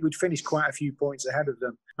finished quite a few points ahead of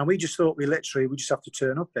them, and we just thought we just have to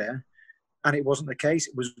turn up there, and it wasn't the case.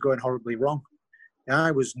 It was going horribly wrong.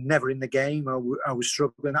 I was never in the game. I was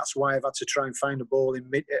struggling. That's why I've had to try and find a ball in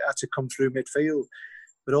mid. It had to come through midfield.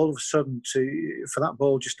 But all of a sudden, for that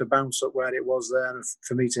ball just to bounce up where it was there, and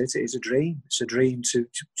for me to hit it is a dream. It's a dream to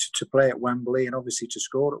play at Wembley and obviously to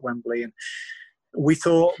score at Wembley. And we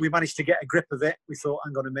thought we managed to get a grip of it. We thought,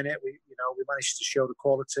 hang on a minute, we managed to show the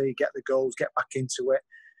quality, get the goals, get back into it.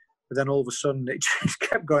 But then all of a sudden, it just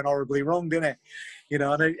kept going horribly wrong, didn't it? And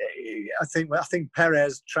I think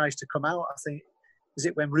Perez tries to come out. I think. Is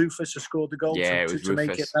it when Rufus has scored the goal to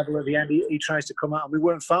make it level at the end? He tries to come out, and we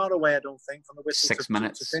weren't far away, I don't think, from the whistle 6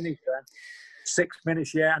 minutes to finish there. 6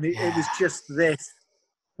 minutes, yeah, and it was just this.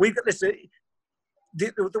 We've got this.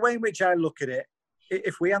 The way in which I look at it,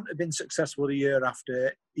 if we hadn't been successful the year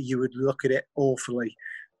after, you would look at it awfully.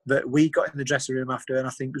 But we got in the dressing room after, and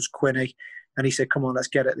I think it was Quinny, and he said, "Come on, let's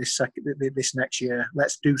get it this next year.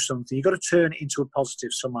 Let's do something. You've got to turn it into a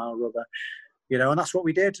positive somehow or other." And that's what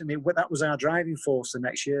we did. And that was our driving force the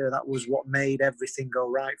next year. That was what made everything go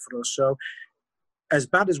right for us. So as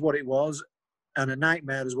bad as what it was, and a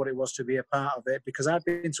nightmare as what it was to be a part of it, because I've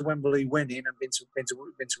been to Wembley winning and been to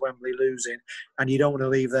Wembley losing, and you don't want to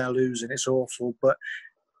leave there losing. It's awful. But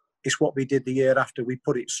it's what we did the year after. We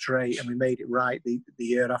put it straight and we made it right the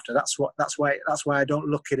year after. That's why I don't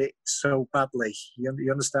look at it so badly.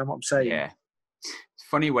 You understand what I'm saying? Yeah. It's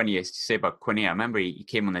funny when you say about Quinny. I remember he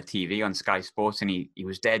came on the TV on Sky Sports and he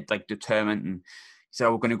was dead, like, determined, and he said,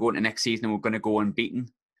 "Oh, we're going to go into next season and we're going to go unbeaten."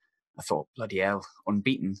 I thought, bloody hell,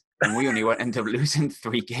 unbeaten. And we only ended up losing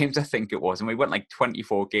 3 games, I think it was. And we went like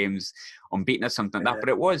 24 games unbeaten or something like that. But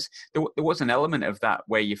there was an element of that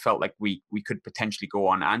where you felt like we could potentially go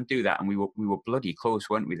on and do that. And we were bloody close,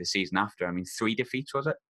 weren't we, the season after? I mean, 3 defeats, was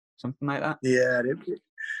it? Something like that? Yeah,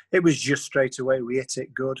 it was just straight away. We hit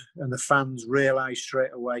it good. And the fans realised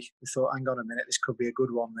straight away. They thought, hang on a minute, this could be a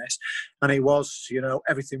good one, this. And it was,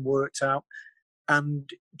 everything worked out. And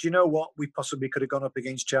do you know what? We possibly could have gone up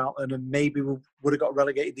against Charlton and maybe we would have got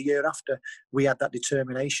relegated the year after. We had that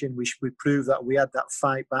determination. We proved that we had that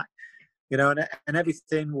fight back. And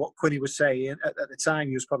everything what Quinny was saying at the time,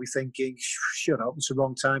 he was probably thinking, shut up, it's the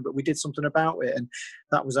wrong time. But we did something about it. And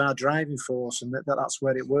that was our driving force. And that's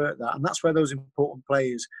where it worked. And that's where those important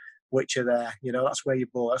players, which are there, that's where your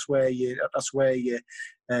ball, that's where your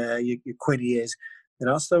Quinny is.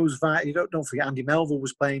 That's those. You don't forget Andy Melville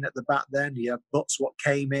was playing at the back then. You had Butts what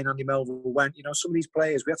came in. Andy Melville went. Some of these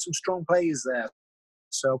players. We had some strong players there.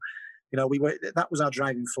 So, that was our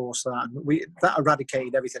driving force. That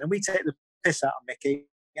eradicated everything. And we take the piss out of Mickey,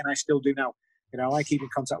 and I still do now. I keep in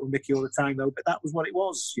contact with Mickey all the time though. But that was what it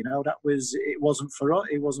was. It wasn't for us.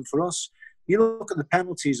 It wasn't for us. You look at the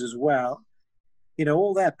penalties as well.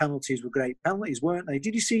 All their penalties were great penalties, weren't they?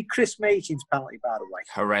 Did you see Chris Makin's penalty, by the way?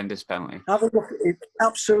 Horrendous penalty. Have a look at it.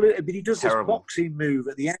 Absolutely. But he does Terrible. This boxing move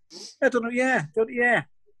at the end. I don't know, yeah.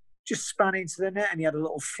 Just span into the net and he had a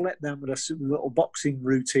little flip then with a little boxing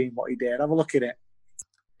routine, what he did. Have a look at it.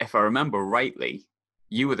 If I remember rightly,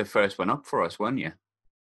 you were the first one up for us, weren't you?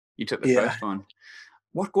 You took the first one.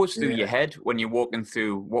 What goes through your head when you're walking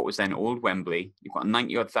through what was then old Wembley? You've got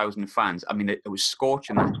 90,000 fans. I mean, it was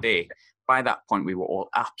scorching that day. By that point, we were all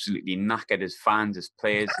absolutely knackered as fans, as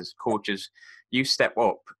players, as coaches. You step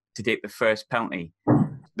up to take the first penalty.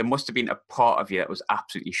 There must have been a part of you that was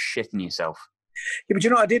absolutely shitting yourself. Yeah, but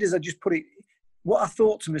you know what I did is I just put it... What I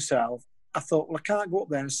thought to myself, I thought, well, I can't go up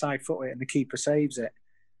there and side foot it and the keeper saves it.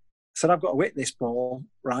 I said, I've got to hit this ball,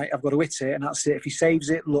 right? I've got to hit it, and that's it. If he saves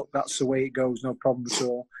it, look, that's the way it goes, no problem at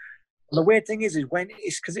all. And the weird thing is when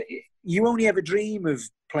it's because you only ever dream of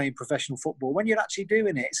playing professional football. When you're actually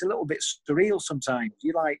doing it, it's a little bit surreal sometimes.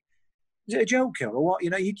 You're like, is it a joke or what? You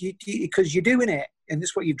know, because you're doing it, and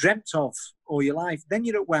it's what you've dreamt of all your life. Then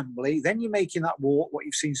you're at Wembley, then you're making that walk, what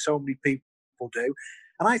you've seen so many people do.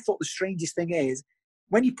 And I thought the strangest thing is,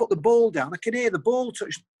 when you put the ball down, I can hear the ball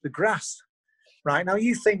touch the grass. Right now,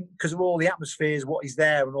 you think because of all the atmospheres, what is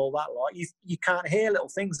there, and all that lot, you can't hear little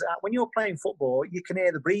things. That when you're playing football, you can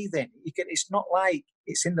hear the breathing. It's not like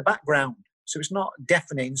it's in the background, so it's not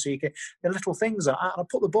deafening. So the little things are. And I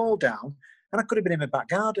put the ball down, and I could have been in my back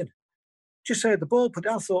garden. Just heard the ball put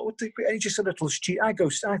down. I thought, it's just a little stupid.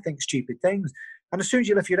 I think stupid things. And as soon as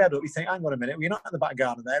you lift your head up, you think, hang on a minute, well, you're not in the back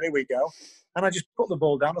garden there. Here we go. And I just put the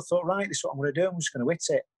ball down. I thought, right, this is what I'm going to do. I'm just going to hit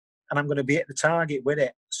it. And I'm going to be at the target with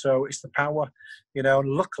it. So it's the power, you know. And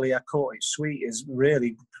luckily, I caught it sweet. It's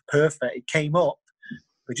really perfect. It came up.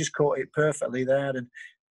 We just caught it perfectly there. And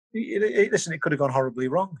listen, it could have gone horribly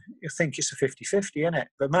wrong. You think it's a 50-50, isn't it?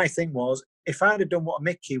 But my thing was, if I'd have done what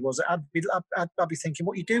Mickey was, I'd be thinking,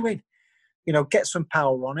 what are you doing? You know, get some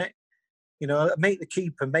power on it. You know, make the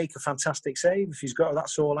keeper make a fantastic save if he's got.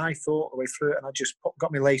 That's all I thought the way through it, and I just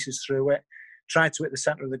got my laces through it. Tried to hit the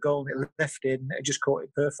centre of the goal, and it lifted, and it just caught it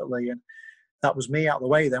perfectly. And that was me out of the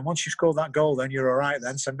way. Then once you scored that goal, then you're all right.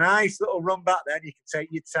 Then so nice little run back. Then you can take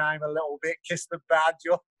your time a little bit, kiss the badge.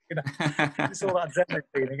 You know, it's all that adrenaline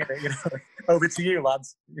feeling, isn't it? You know, over to you,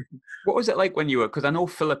 lads. What was it like when you were? Because I know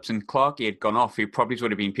Phillips and Clarkey had gone off. Who probably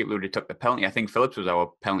would have been people who would have took the penalty. I think Phillips was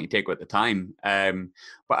our penalty taker at the time.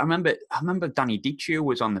 But I remember Danny Dichio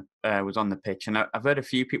was on the pitch, and I've heard a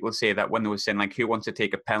few people say that when they were saying like, who wants to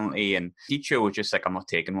take a penalty, and Dichio was just like, I'm not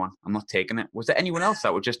taking one. I'm not taking it. Was there anyone else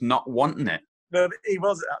that was just not wanting it? No, he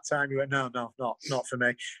was at that time. He went, no, not for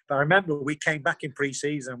me. But I remember we came back in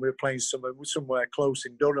pre-season. We were playing somewhere close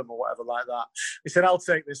in Durham or whatever like that. He said, I'll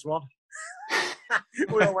take this one.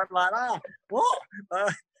 We all went like, what?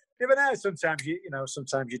 Never know. Sometimes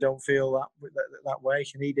you don't feel that way,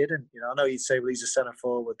 and he didn't. You know, I know you'd say, well, he's a centre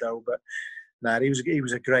forward though, but no, he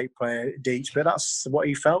was a great player, Deech. But that's what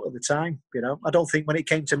he felt at the time. You know, I don't think when it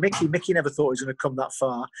came to Mickey never thought he was going to come that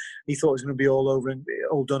far. He thought it was going to be all over and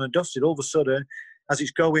all done and dusted. All of a sudden, as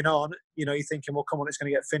it's going on, you know, you're thinking, well, come on, it's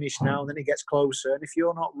going to get finished now. And then it gets closer. And if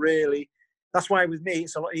you're not really, that's why with me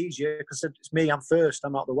it's a lot easier because it's me. I'm first.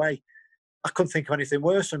 I'm out of the way. I couldn't think of anything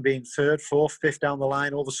worse than being third, fourth, fifth down the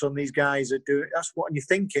line. All of a sudden, these guys are doing. That's what you're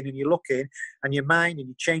thinking, and you're looking, and your mind, and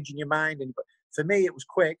you're changing your mind. And for me, it was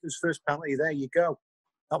quick. It was first penalty. There you go.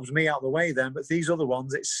 That was me out of the way then. But these other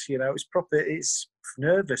ones, it's it's proper. It's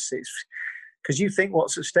nervous. It's because you think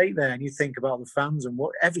what's at stake there, and you think about the fans and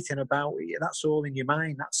what everything about it. That's all in your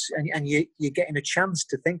mind. And you're getting a chance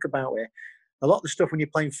to think about it. A lot of the stuff when you're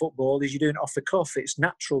playing football is you're doing it off the cuff. It's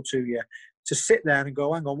natural to you to sit there and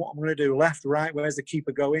go, hang on, what am I going to do? Left, right, where's the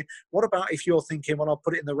keeper going? What about if you're thinking, well, I'll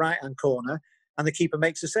put it in the right-hand corner and the keeper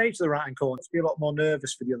makes a save to the right-hand corner? It's be a lot more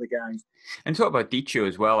nervous for the other guys. And talk about Dichio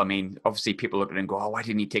as well. I mean, obviously people look at it and go, oh, why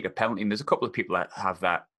didn't he take a penalty? And there's a couple of people that have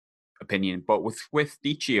that opinion. But with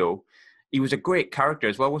Dichio, he was a great character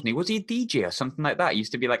as well, wasn't he? Was he a DJ or something like that? He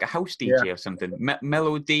used to be like a house DJ or something.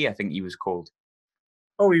 Melody, I think he was called.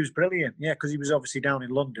 Oh, he was brilliant. Yeah, because he was obviously down in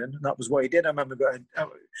London. And that was what he did. I remember going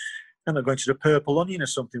to the Purple Onion or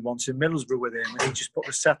something once in Middlesbrough with him. And he just put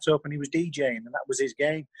the set up and he was DJing. And that was his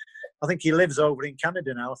game. I think he lives over in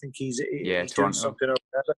Canada now. I think he's doing something over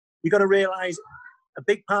there. But you've got to realise a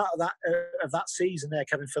big part of that season there,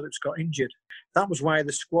 Kevin Phillips got injured. That was why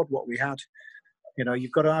the squad, what we had. You know,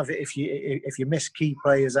 you've got to have it. If you miss key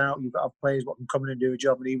players out, you've got to have players what can come in and do a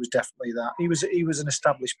job. And he was definitely that. He was an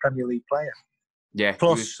established Premier League player. Yeah.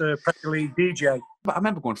 Plus Premier League DJ. But I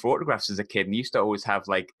remember going for autographs as a kid, and he used to always have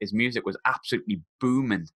like his music was absolutely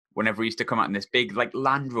booming whenever he used to come out in this big like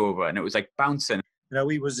Land Rover, and it was like bouncing. You know,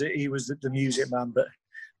 he was the music man, but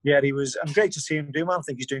yeah, he was. I'm great to see him do. I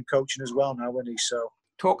think he's doing coaching as well now, isn't he? So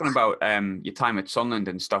talking about your time at Sunderland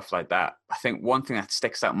and stuff like that, I think one thing that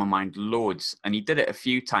sticks out in my mind loads, and he did it a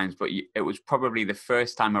few times, but it was probably the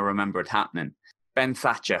first time I remember it happening. Ben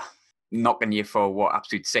Thatcher knocking you for what,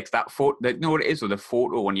 absolute six. That photo, you know what it is with the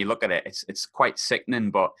photo when you look at it, it's quite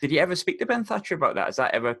sickening. But did you ever speak to Ben Thatcher about that? Has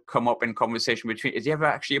that ever come up in conversation between? Has he ever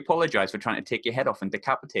actually apologised for trying to take your head off and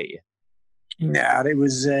decapitate you? Nah, it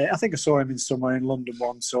was. I think I saw him in somewhere in London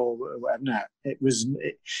once or whatever. No, it was.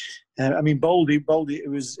 I mean, Baldy. It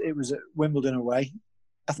was at Wimbledon away.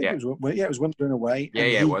 I think it was. Yeah, it was Wimbledon away. Yeah,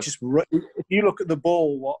 it was. If you look at the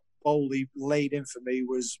ball, what Bowley laid in for me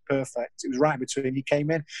was perfect. It was right between. He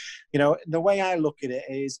came in. The way I look at it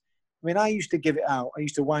is, I used to give it out. I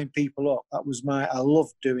used to wind people up. I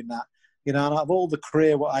loved doing that. And out of all the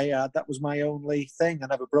career what I had, that was my only thing. I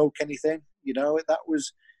never broke anything.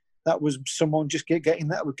 That was someone just getting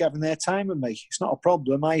their time with me. It's not a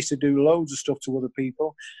problem. I used to do loads of stuff to other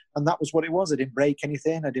people, and that was what it was. I didn't break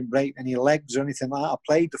anything. I didn't break any legs or anything like that. I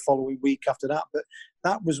played the following week after that, but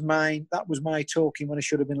that was my talking when I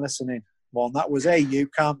should have been listening. Well, and that was, hey, you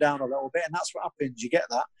calm down a little bit, and that's what happens. You get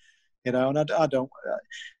that, and I don't.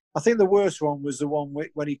 I think the worst one was the one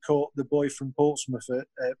when he caught the boy from Portsmouth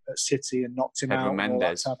at City and knocked him out.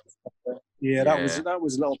 Mendes. Yeah, that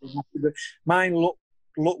was a little bit. But mine looked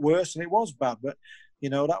worse, and it was bad. But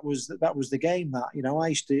that was the game. That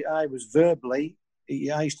I was verbally.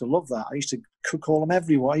 I used to love that. I used to call them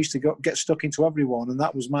everyone. I used to get stuck into everyone, and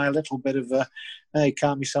that was my little bit of a, hey,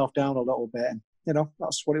 calm yourself down a little bit. And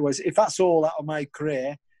that's what it was. If that's all out of my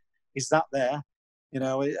career, is that there?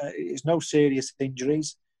 It's no serious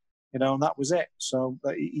injuries. And that was it. So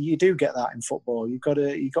you do get that in football. You got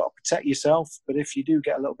to protect yourself. But if you do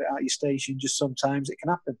get a little bit out of your station, just sometimes it can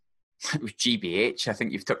happen. With GBH, I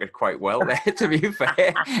think you've took it quite well there, to be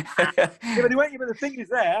fair. But the thing is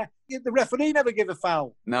the referee never gave a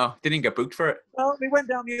foul. No, didn't get booked for it. No, they went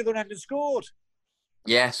down the other end and scored.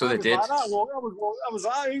 Yeah, so they did. Like I was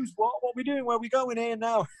like, what are we doing? Where are we going here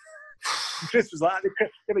now? Chris was like, yeah,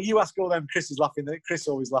 but you ask all them. Chris is laughing. Chris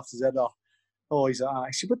always laughs his head off. Oh, he's like,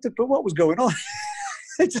 I said, but what was going on?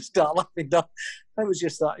 They just start laughing. It was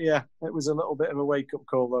just that, yeah, it was a little bit of a wake-up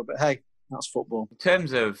call, though. But hey, that's football. In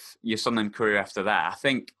terms of your Sunderland career after that, I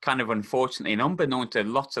think kind of unfortunately, and unbeknown to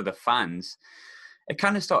lots of the fans, it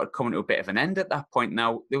kind of started coming to a bit of an end at that point.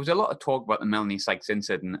 Now, there was a lot of talk about the Melanie Sykes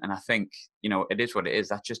incident, and I think, it is what it is.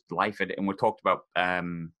 That's just life. And we talked about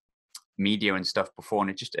media and stuff before, and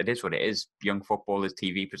it is what it is. Young footballers,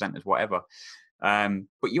 TV presenters, whatever.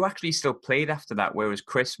 But you actually still played after that, whereas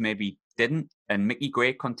Chris maybe didn't, and Mickey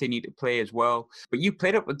Gray continued to play as well. But you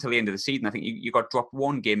played up until the end of the season. I think you got dropped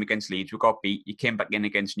one game against Leeds. We got beat. You came back in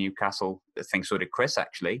against Newcastle. I think so did Chris,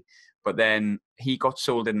 actually. But then he got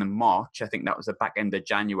sold in March. I think that was the back end of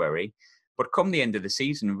January. But come the end of the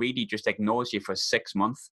season, really just ignores you for 6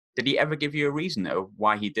 months. Did he ever give you a reason of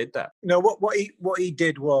why he did that? No, what he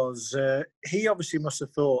did was he obviously must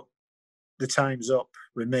have thought the time's up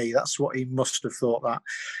with me. That's what he must have thought. That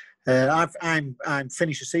I'm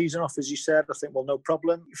finished the season off, as you said. I think, well, no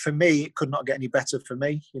problem. For me, it could not get any better for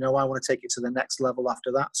me. I want to take it to the next level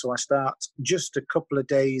after that. So I start just a couple of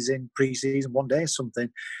days in pre-season, 1 day or something.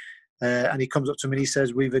 And he comes up to me and he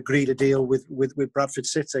says, we've agreed a deal with Bradford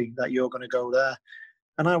City that you're going to go there.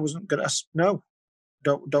 And I wasn't going to, no,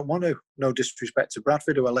 don't want to. No disrespect to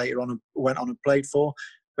Bradford, who I later on went on and played for.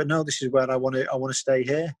 But no, this is where I want to stay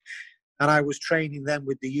here. And I was training then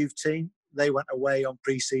with the youth team. They went away on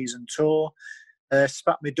pre-season tour.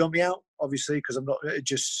 Spat my dummy out, obviously, because I'm not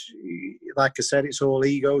just, like I said, it's all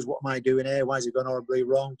egos. What am I doing here? Why is it going horribly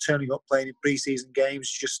wrong? Turning up, playing in pre-season games,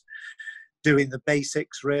 just doing the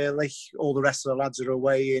basics, really. All the rest of the lads are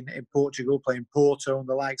away in Portugal, playing Porto and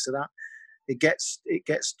the likes of that. It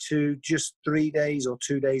gets to just 3 days or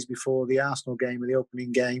 2 days before the Arsenal game, or the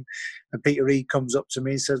opening game, and Peter Reid comes up to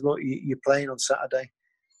me and says, look, you're playing on Saturday.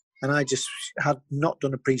 And I just had not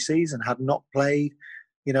done a pre-season, had not played.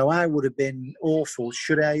 I would have been awful.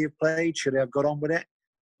 Should I have played? Should I have got on with it?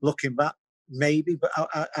 Looking back, maybe, but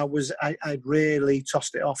I'd really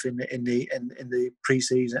tossed it off in the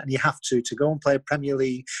pre-season. And you have to go and play a Premier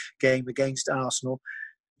League game against Arsenal.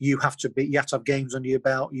 You have to have games under your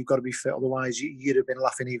belt. You've got to be fit, otherwise you'd have been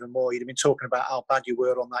laughing even more. You'd have been talking about how bad you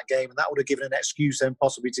were on that game, and that would have given an excuse then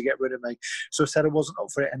possibly to get rid of me. So I said I wasn't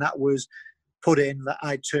up for it, and that was put in that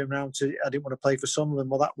I'd turn around to, I didn't want to play for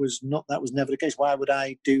Sunderland. Well, that was never the case. Why would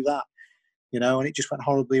I do that? And it just went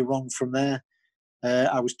horribly wrong from there.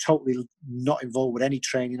 I was totally not involved with any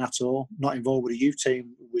training at all, not involved with a youth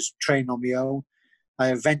team, was training on my own.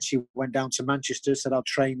 I eventually went down to Manchester, said I'll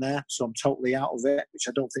train there, so I'm totally out of it, which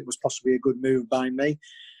I don't think was possibly a good move by me.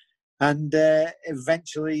 And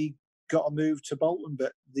eventually got a move to Bolton,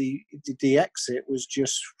 but the exit was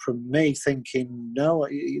just from me thinking, no,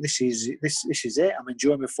 this is it. I'm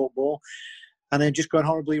enjoying my football, and then just going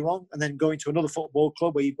horribly wrong, and then going to another football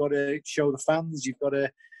club where you've got to show the fans, you've got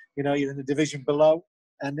to, you're in the division below,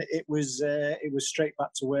 and it was straight back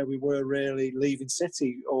to where we were, really, leaving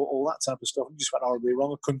City, all that type of stuff. It just went horribly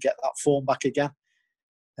wrong. I couldn't get that form back again.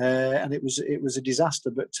 And it was a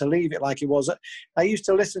disaster. But to leave it like it was, I used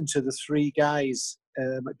to listen to the three guys,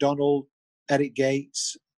 McDonald, Eric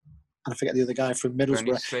Gates, and I forget the other guy from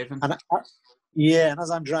Middlesbrough. Yeah, and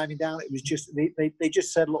as I'm driving down, it was just they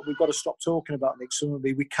just said, look, we've got to stop talking about Nick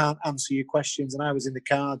Summerbee. We can't answer your questions. And I was in the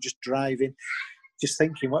car just driving, just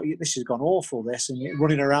thinking, well, this has gone awful. This and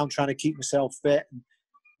running around trying to keep myself fit,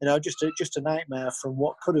 and just a nightmare from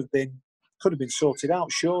what could have been sorted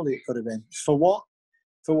out. Surely it could have been. For what?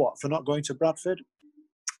 For what? For not going to Bradford?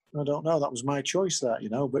 I don't know. That was my choice,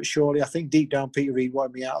 that. But surely, I think deep down, Peter Reid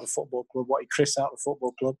wanted me out of the football club, wanted Chris out of the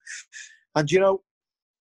football club, and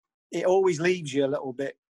it always leaves you a little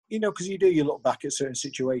bit, because you look back at certain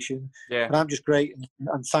situations. Yeah. And I'm just great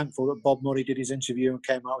and thankful that Bob Murray did his interview and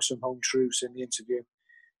came out with some home truths in the interview.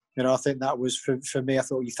 I think that was for me. I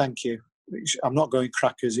thought, thank you. I'm not going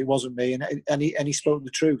crackers. It wasn't me, and he spoke the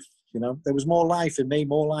truth. There was more life in me,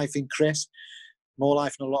 more life in Chris, more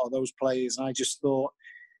life in a lot of those players. And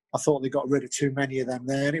I thought they got rid of too many of them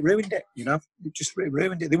there, and it ruined it. It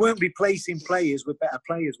ruined it. They weren't replacing players with better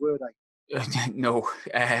players, were they? No,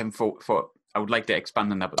 for I would like to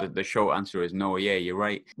expand on that, but the short answer is no. Yeah, you're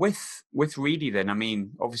right. With Reedy, then, I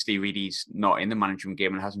mean, obviously Reedy's not in the management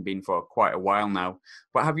game and hasn't been for quite a while now.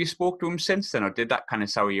 But have you spoke to him since then, or did that kind of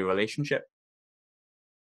sour your relationship?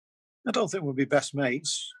 I don't think we'll be best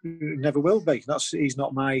mates. Never will be. He's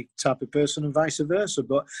not my type of person, and vice versa.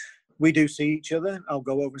 But we do see each other. I'll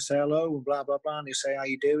go over and say hello and blah blah blah, and he'll say how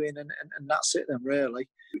you doing, and that's it then, really.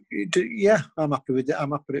 Yeah, I'm happy with it.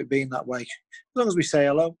 I'm happy with it being that way. As long as we say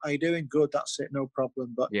hello, how you doing? Good, that's it, no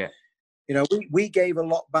problem. But yeah, we gave a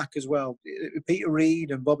lot back as well. Peter Reid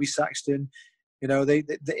and Bobby Saxton, they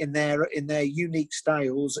in their unique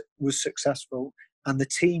styles was successful, and the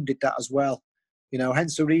team did that as well.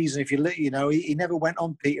 Hence the reason, if he never went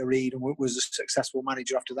on Peter Reid and was a successful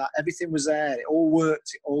manager after that. Everything was there. It all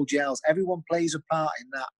worked. It all gels. Everyone plays a part in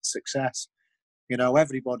that success.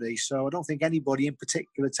 Everybody. So I don't think anybody in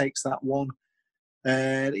particular takes that one.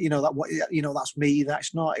 That's me.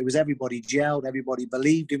 That's not. It was everybody gelled. Everybody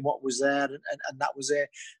believed in what was there, and that was it.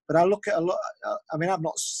 But I look at a lot. I mean, I've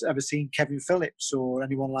not ever seen Kevin Phillips or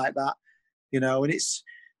anyone like that. And it's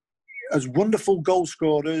as wonderful goal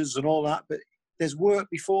scorers and all that, but there's work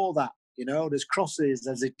before that. There's crosses,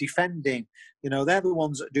 there's a defending. They're the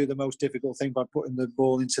ones that do the most difficult thing by putting the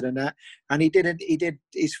ball into the net. And he did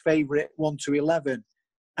his favourite 1 to 11,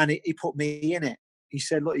 and he put me in it. He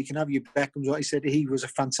said, "Look, you can have your Beckhams." He said he was a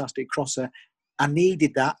fantastic crosser. I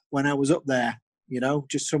needed that when I was up there.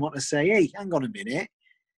 Just someone to say, "Hey, hang on a minute,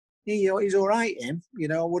 he's all right." Him,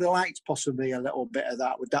 I would have liked possibly a little bit of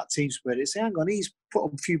that with that team spirit. Say, "Hang on, he's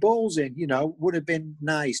put a few balls in." Would have been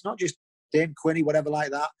nice, not just him, Quinny, whatever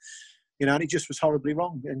like that. And it just was horribly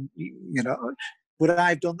wrong. And, would I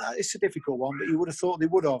have done that? It's a difficult one, but you would have thought they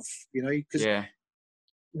would have, because,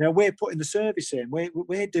 we're putting the service in.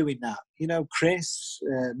 We're doing that. Chris,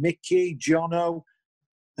 Mickey, Jono,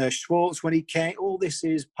 Schwartz, when he came, all this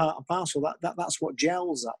is part and parcel. That's what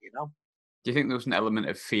gels that, Do you think there was an element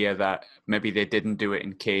of fear that maybe they didn't do it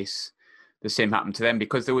in case the same happened to them?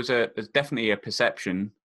 Because there's definitely a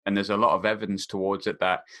perception, and there's a lot of evidence towards it,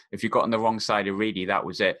 that if you got on the wrong side of Reedy, that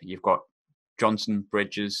was it. You've got Johnson,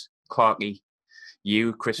 Bridges, Clarkey,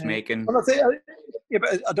 Chris Macon. Well,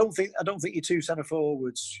 but I don't think your two centre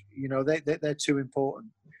forwards. They're too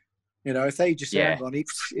important. If they just hang on, it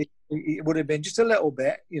would have been just a little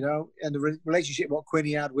bit. And the relationship what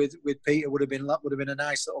Quinny had with Peter would have been a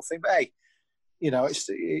nice little thing. But hey, it's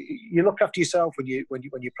you look after yourself when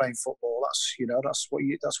you're playing football. That's what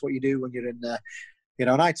you do when you're in there.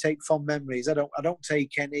 And I take fond memories. I don't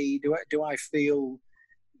take any. Do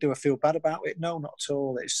I feel bad about it? No, not at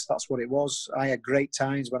all. That's what it was. I had great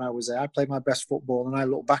times when I was there. I played my best football, and I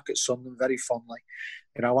look back at Sunderland very fondly.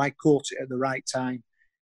 I caught it at the right time.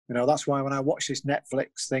 That's why when I watch this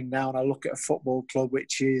Netflix thing now and I look at a football club,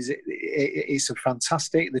 which is it's a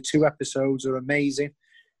fantastic. The 2 episodes are amazing.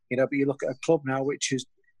 But you look at a club now, which is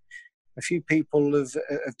a few people have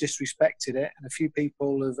disrespected it, and a few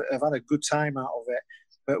people have had a good time out of it.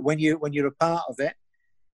 But when you're a part of it,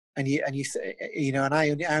 and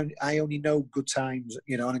I only know good times,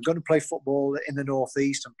 and I'm going to play football in the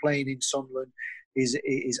northeast, and playing in Sunderland is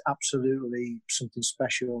absolutely something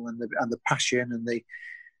special, and the passion, and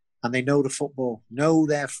they know the football, know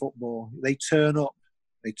their football. They turn up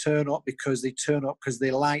because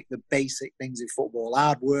they like the basic things in football,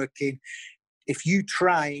 hard working. If you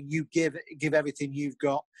try and you give everything you've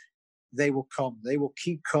got, they will come. They will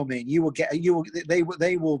keep coming. They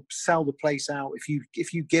will sell the place out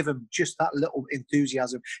if you give them just that little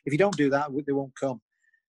enthusiasm. If you don't do that, they won't come.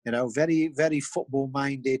 Very, very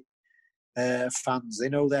football-minded fans. They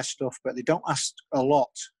know their stuff, but they don't ask a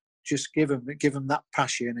lot. Just give them that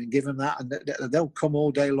passion and give them that, and they'll come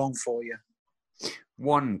all day long for you.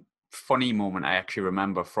 One funny moment I actually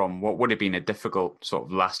remember from what would have been a difficult sort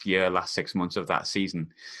of last 6 months of that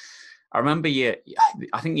season. I remember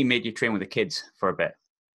I think you made you train with the kids for a bit,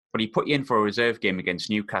 but he put you in for a reserve game against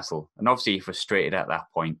Newcastle. And obviously you're frustrated at that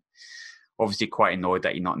point. Obviously quite annoyed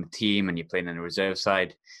that you're not in the team and you're playing in the reserve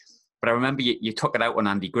side. But I remember you took it out on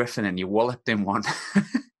Andy Griffin and you walloped him one.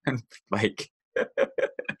 And like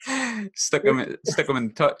stuck him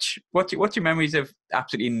in touch. What's your memories of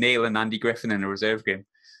absolutely nailing Andy Griffin in a reserve game?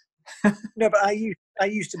 No, but I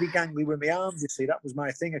used to be gangly with my arms. You see, that was my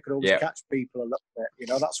thing. I could always catch people a little bit. You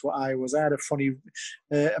know, that's what I was. I had a funny.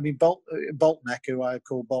 Boltneck, who I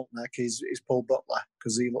call Boltneck, is Paul Butler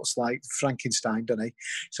because he looks like Frankenstein, doesn't he?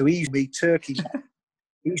 So he used to be Turkey Neck.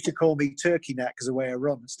 He used to call me Turkey Neck because of the way I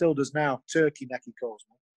run. Still does now. Turkey Neck, he calls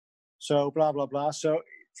me. So blah blah blah. So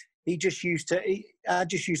I just used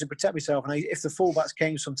to protect myself, and if the fullbacks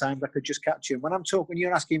came, sometimes I could just catch him. When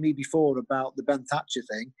you're asking me before about the Ben Thatcher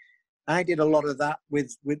thing, I did a lot of that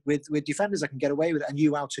with defenders. I can get away with it. I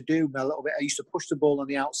knew how to do a little bit. I used to push the ball on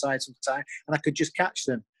the outside sometimes, and I could just catch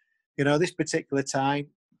them. You know, this particular time,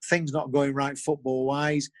 things not going right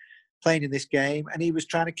football-wise, playing in this game, and he was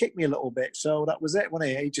trying to kick me a little bit. So that was it,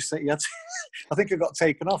 wasn't he? He just said, I think I got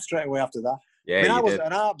taken off straight away after that. Yeah, I mean, I wasn't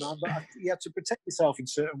an hard man, but you had to protect yourself in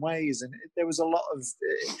certain ways, and there was a lot of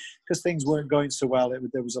because things weren't going so well.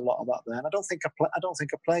 There was a lot of that there, and I don't think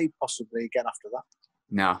I played possibly again after that.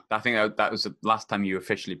 No, I think that was the last time you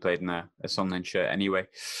officially played in a Sunderland shirt anyway.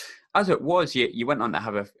 As it was, you went on to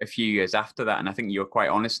have a few years after that, and I think you were quite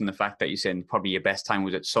honest in the fact that you said probably your best time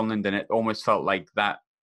was at Sunderland, and it almost felt like that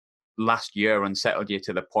last year unsettled you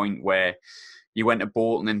to the point where you went to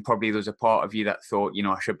Bolton, and probably there was a part of you that thought,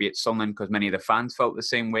 I should be at Sunderland because many of the fans felt the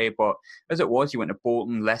same way. But as it was, you went to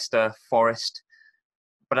Bolton, Leicester, Forest.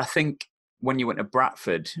 But I think when you went to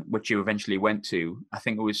Bradford, which you eventually went to, I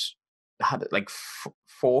think had like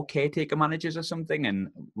 4 caretaker managers or something, and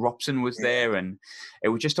Robson was there, and it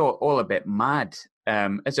was just all a bit mad.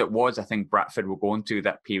 As it was, I think Bradford were going through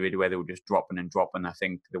that period where they were just dropping and dropping. I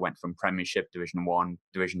think they went from Premiership, Division 1,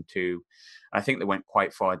 Division 2. I think they went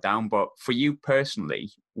quite far down. But for you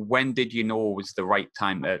personally, when did you know was the right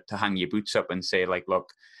time to hang your boots up and say, like, look,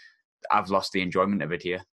 I've lost the enjoyment of it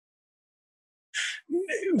here?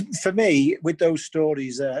 For me, with those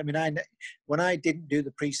stories, when I didn't do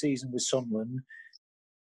the pre-season with Sunderland,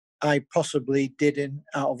 I possibly didn't,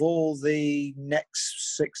 out of all the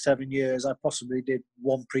next 6-7 years, I possibly did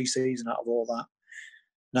one pre-season out of all that.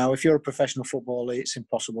 Now, if you're a professional footballer, it's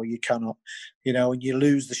impossible. You cannot, and you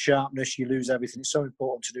lose the sharpness, you lose everything. It's so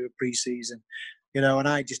important to do a pre-season, and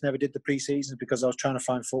I just never did the pre-seasons because I was trying to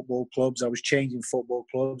find football clubs. I was changing football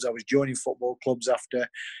clubs. I was joining football clubs after.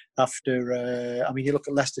 You look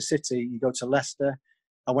at Leicester City. You go to Leicester.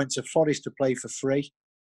 I went to Forest to play for free.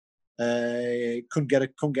 Couldn't get a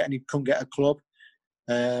club.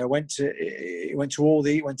 Went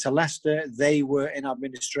to Leicester. They were in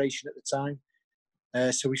administration at the time,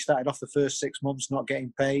 so we started off the first 6 months not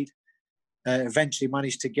getting paid. Eventually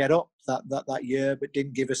managed to get up that year, but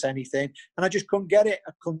didn't give us anything, and I just couldn't get it.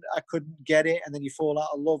 I couldn't get it, and then you fall out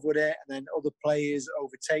of love with it, and then other players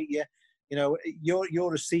overtake you.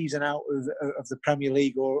 You're a season out of the Premier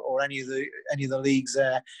League or any of the leagues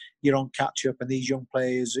there. You're on catch up, and these young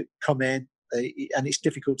players come in, and it's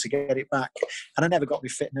difficult to get it back. And I never got my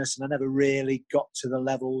fitness, and I never really got to the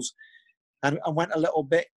levels, and I went a little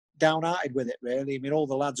bit downhearted with it. Really, all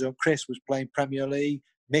the lads. Chris was playing Premier League.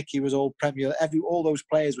 Mickey was all Premier. All those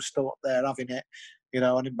players were still up there having it,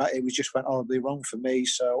 and it just went horribly wrong for me.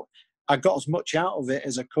 So I got as much out of it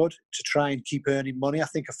as I could to try and keep earning money. I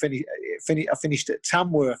think I finished at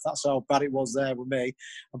Tamworth. That's how bad it was there with me.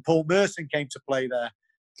 And Paul Merson came to play there.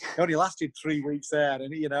 It only lasted 3 weeks there,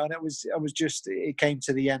 and it came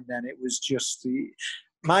to the end. Then it was just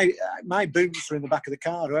my boots were in the back of the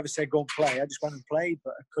car. Whoever said go and play, I just went and played,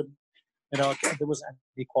 but I couldn't. There wasn't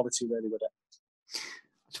any quality really with it.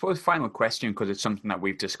 I suppose final question, because it's something that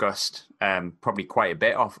we've discussed probably quite a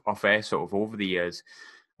bit off air sort of over the years.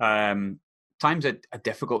 Times are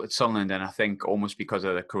difficult at Sunderland, and I think almost because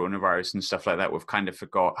of the coronavirus and stuff like that, we've kind of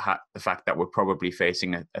forgot the fact that we're probably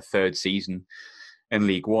facing a third season in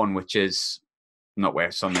League One, which is not where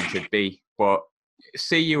Sunderland should be. But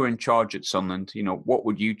say you were in charge at Sunderland, what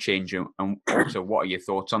would you change, and also what are your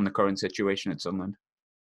thoughts on the current situation at Sunderland?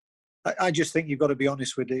 I just think you've got to be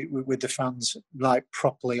honest with the fans, like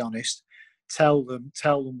properly honest. Tell them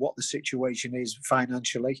what the situation is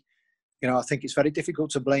financially. I think it's very difficult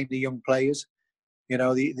to blame the young players.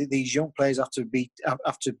 These young players have to be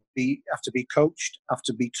coached, have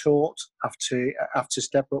to be taught, have to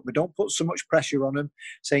step up. But don't put so much pressure on them,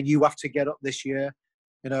 saying you have to get up this year.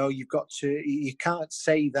 You've got to. You can't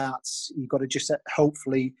say that. You've got to just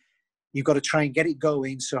hopefully. You've got to try and get it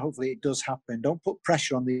going, so hopefully it does happen. Don't put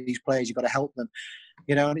pressure on these players. You've got to help them,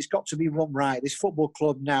 and it's got to be run right. This football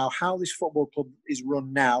club now, how this football club is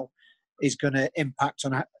run now, is going to impact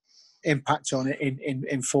on it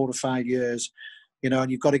in 4 to 5 years.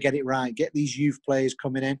 And you've got to get it right. Get these youth players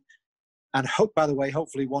coming in, and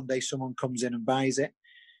hopefully one day someone comes in and buys it.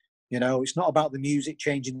 It's not about the music,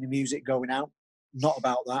 changing the music, going out. Not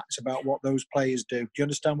about that. It's about what those players do. Do you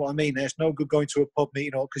understand what I mean? There's no good going to a pub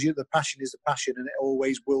meeting, because the passion is the passion, and it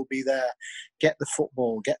always will be there. Get the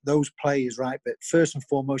football, get those players right. But first and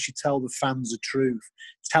foremost, you tell the fans the truth.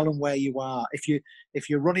 Tell them where you are. If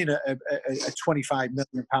you're running a £25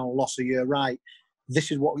 million loss a year, right?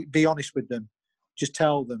 This is what. Be honest with them. Just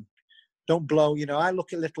tell them. Don't blow. I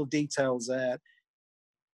look at little details there.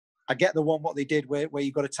 I get the one what they did where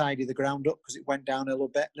you've got to tidy the ground up because it went down a little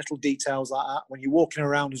bit. Little details like that. When you're walking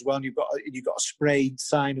around as well, and you've got a sprayed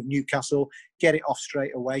sign of Newcastle, get it off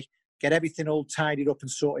straight away. Get everything all tidied up and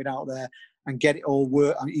sorted out there, and get it all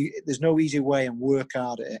work. There's no easy way, and work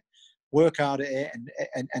hard at it. Work hard at it,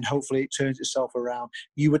 and hopefully it turns itself around.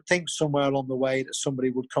 You would think somewhere along the way that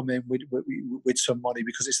somebody would come in with some money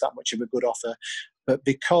because it's that much of a good offer, but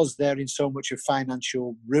because they're in so much of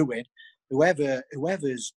financial ruin.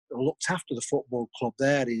 Whoever's looked after the football club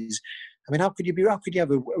there is, how could you have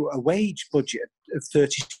a wage budget of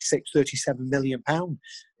 36, 37 million pounds?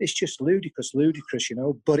 It's just ludicrous,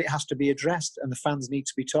 but it has to be addressed, and the fans need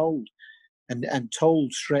to be told and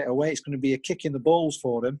told straight away. It's going to be a kick in the balls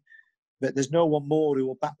for them, but there's no one more who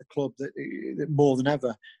will back the club that more than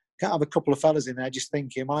ever. Can't have a couple of fellas in there just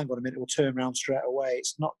thinking, hang on a minute, we'll turn around straight away.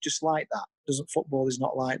 It's not just like that. Football is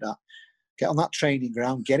not like that. Get on that training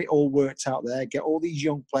ground, get it all worked out there, get all these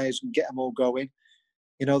young players and get them all going.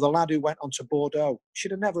 The lad who went on to Bordeaux should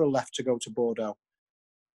have never left to go to Bordeaux.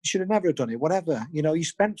 He should have never done it, whatever. You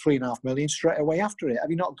spent £3.5 million straight away after it. Have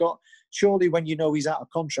you not got, surely when he's out of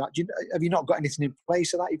contract, have you not got anything in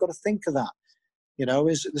place of that? You've got to think of that.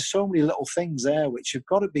 There's so many little things there which have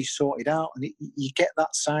got to be sorted out, and you get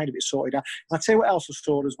that side of it sorted out. And I'll tell you what else I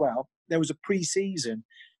saw as well. There was a pre-season,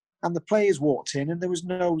 and the players walked in, and there was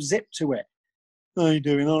no zip to it. How are you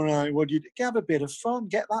doing? All right. What do you do? Have a bit of fun.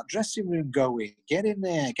 Get that dressing room going. Get in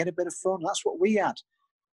there. Get a bit of fun. That's what we had.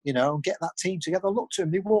 Get that team together. Look to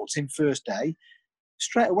them. They walked in first day.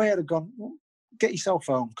 Straight away, I'd have gone, get yourself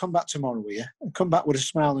home. Come back tomorrow, will you? And come back with a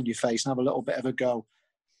smile on your face and have a little bit of a go.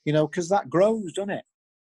 Because that grows, doesn't it?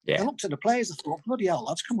 Yeah. I looked at the players. I thought, bloody hell,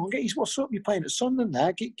 lads, come on, what's up? You're playing at Sunderland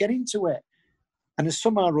there. Get into it. And then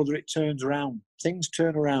somehow or other it turns around. Things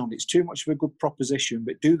turn around. It's too much of a good proposition,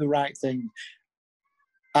 but do the right thing.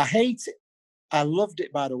 I hate it. I loved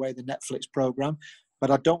it, by the way, the Netflix programme, but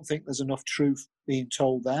I don't think there's enough truth being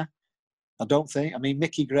told there. I don't think.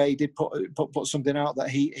 Mickey Gray did put something out that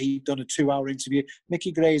he'd done a 2-hour interview.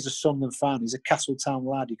 Mickey Gray is a Sunderland fan. He's a Castletown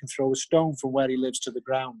lad. You can throw a stone from where he lives to the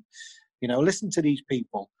ground. Listen to these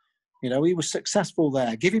people. He was successful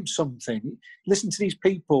there. Give him something. Listen to these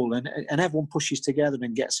people, and everyone pushes together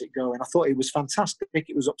and gets it going. I thought it was fantastic.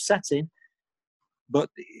 It was upsetting. But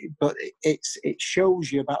it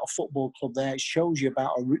shows you about a football club there. It shows you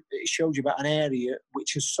about an area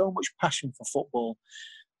which has so much passion for football,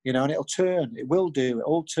 and it'll turn. It will do. It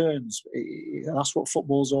all turns. And that's what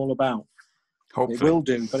football's all about. Hopefully. It will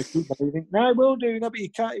do. You've got to keep believing. No, it will do. No, but you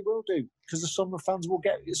can't. It will do, because the Sunderland fans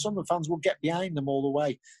will get behind them all the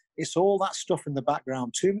way. It's all that stuff in the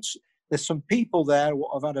background. There's some people there who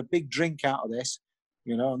have had a big drink out of this.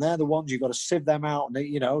 And they're the ones you've got to sieve them out.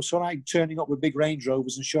 And, so like turning up with big Range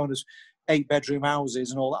Rovers and showing us 8-bedroom houses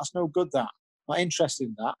and all that's no good, that. Not interested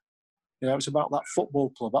in that. It's about that football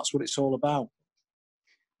club. That's what it's all about.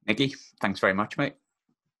 Nicky, thanks very much, mate.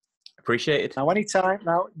 Appreciate it. Now, anytime.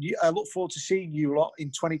 Now, I look forward to seeing you lot in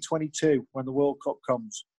 2022 when the World Cup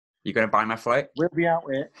comes. You going to buy my flight? We'll be out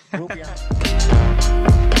here.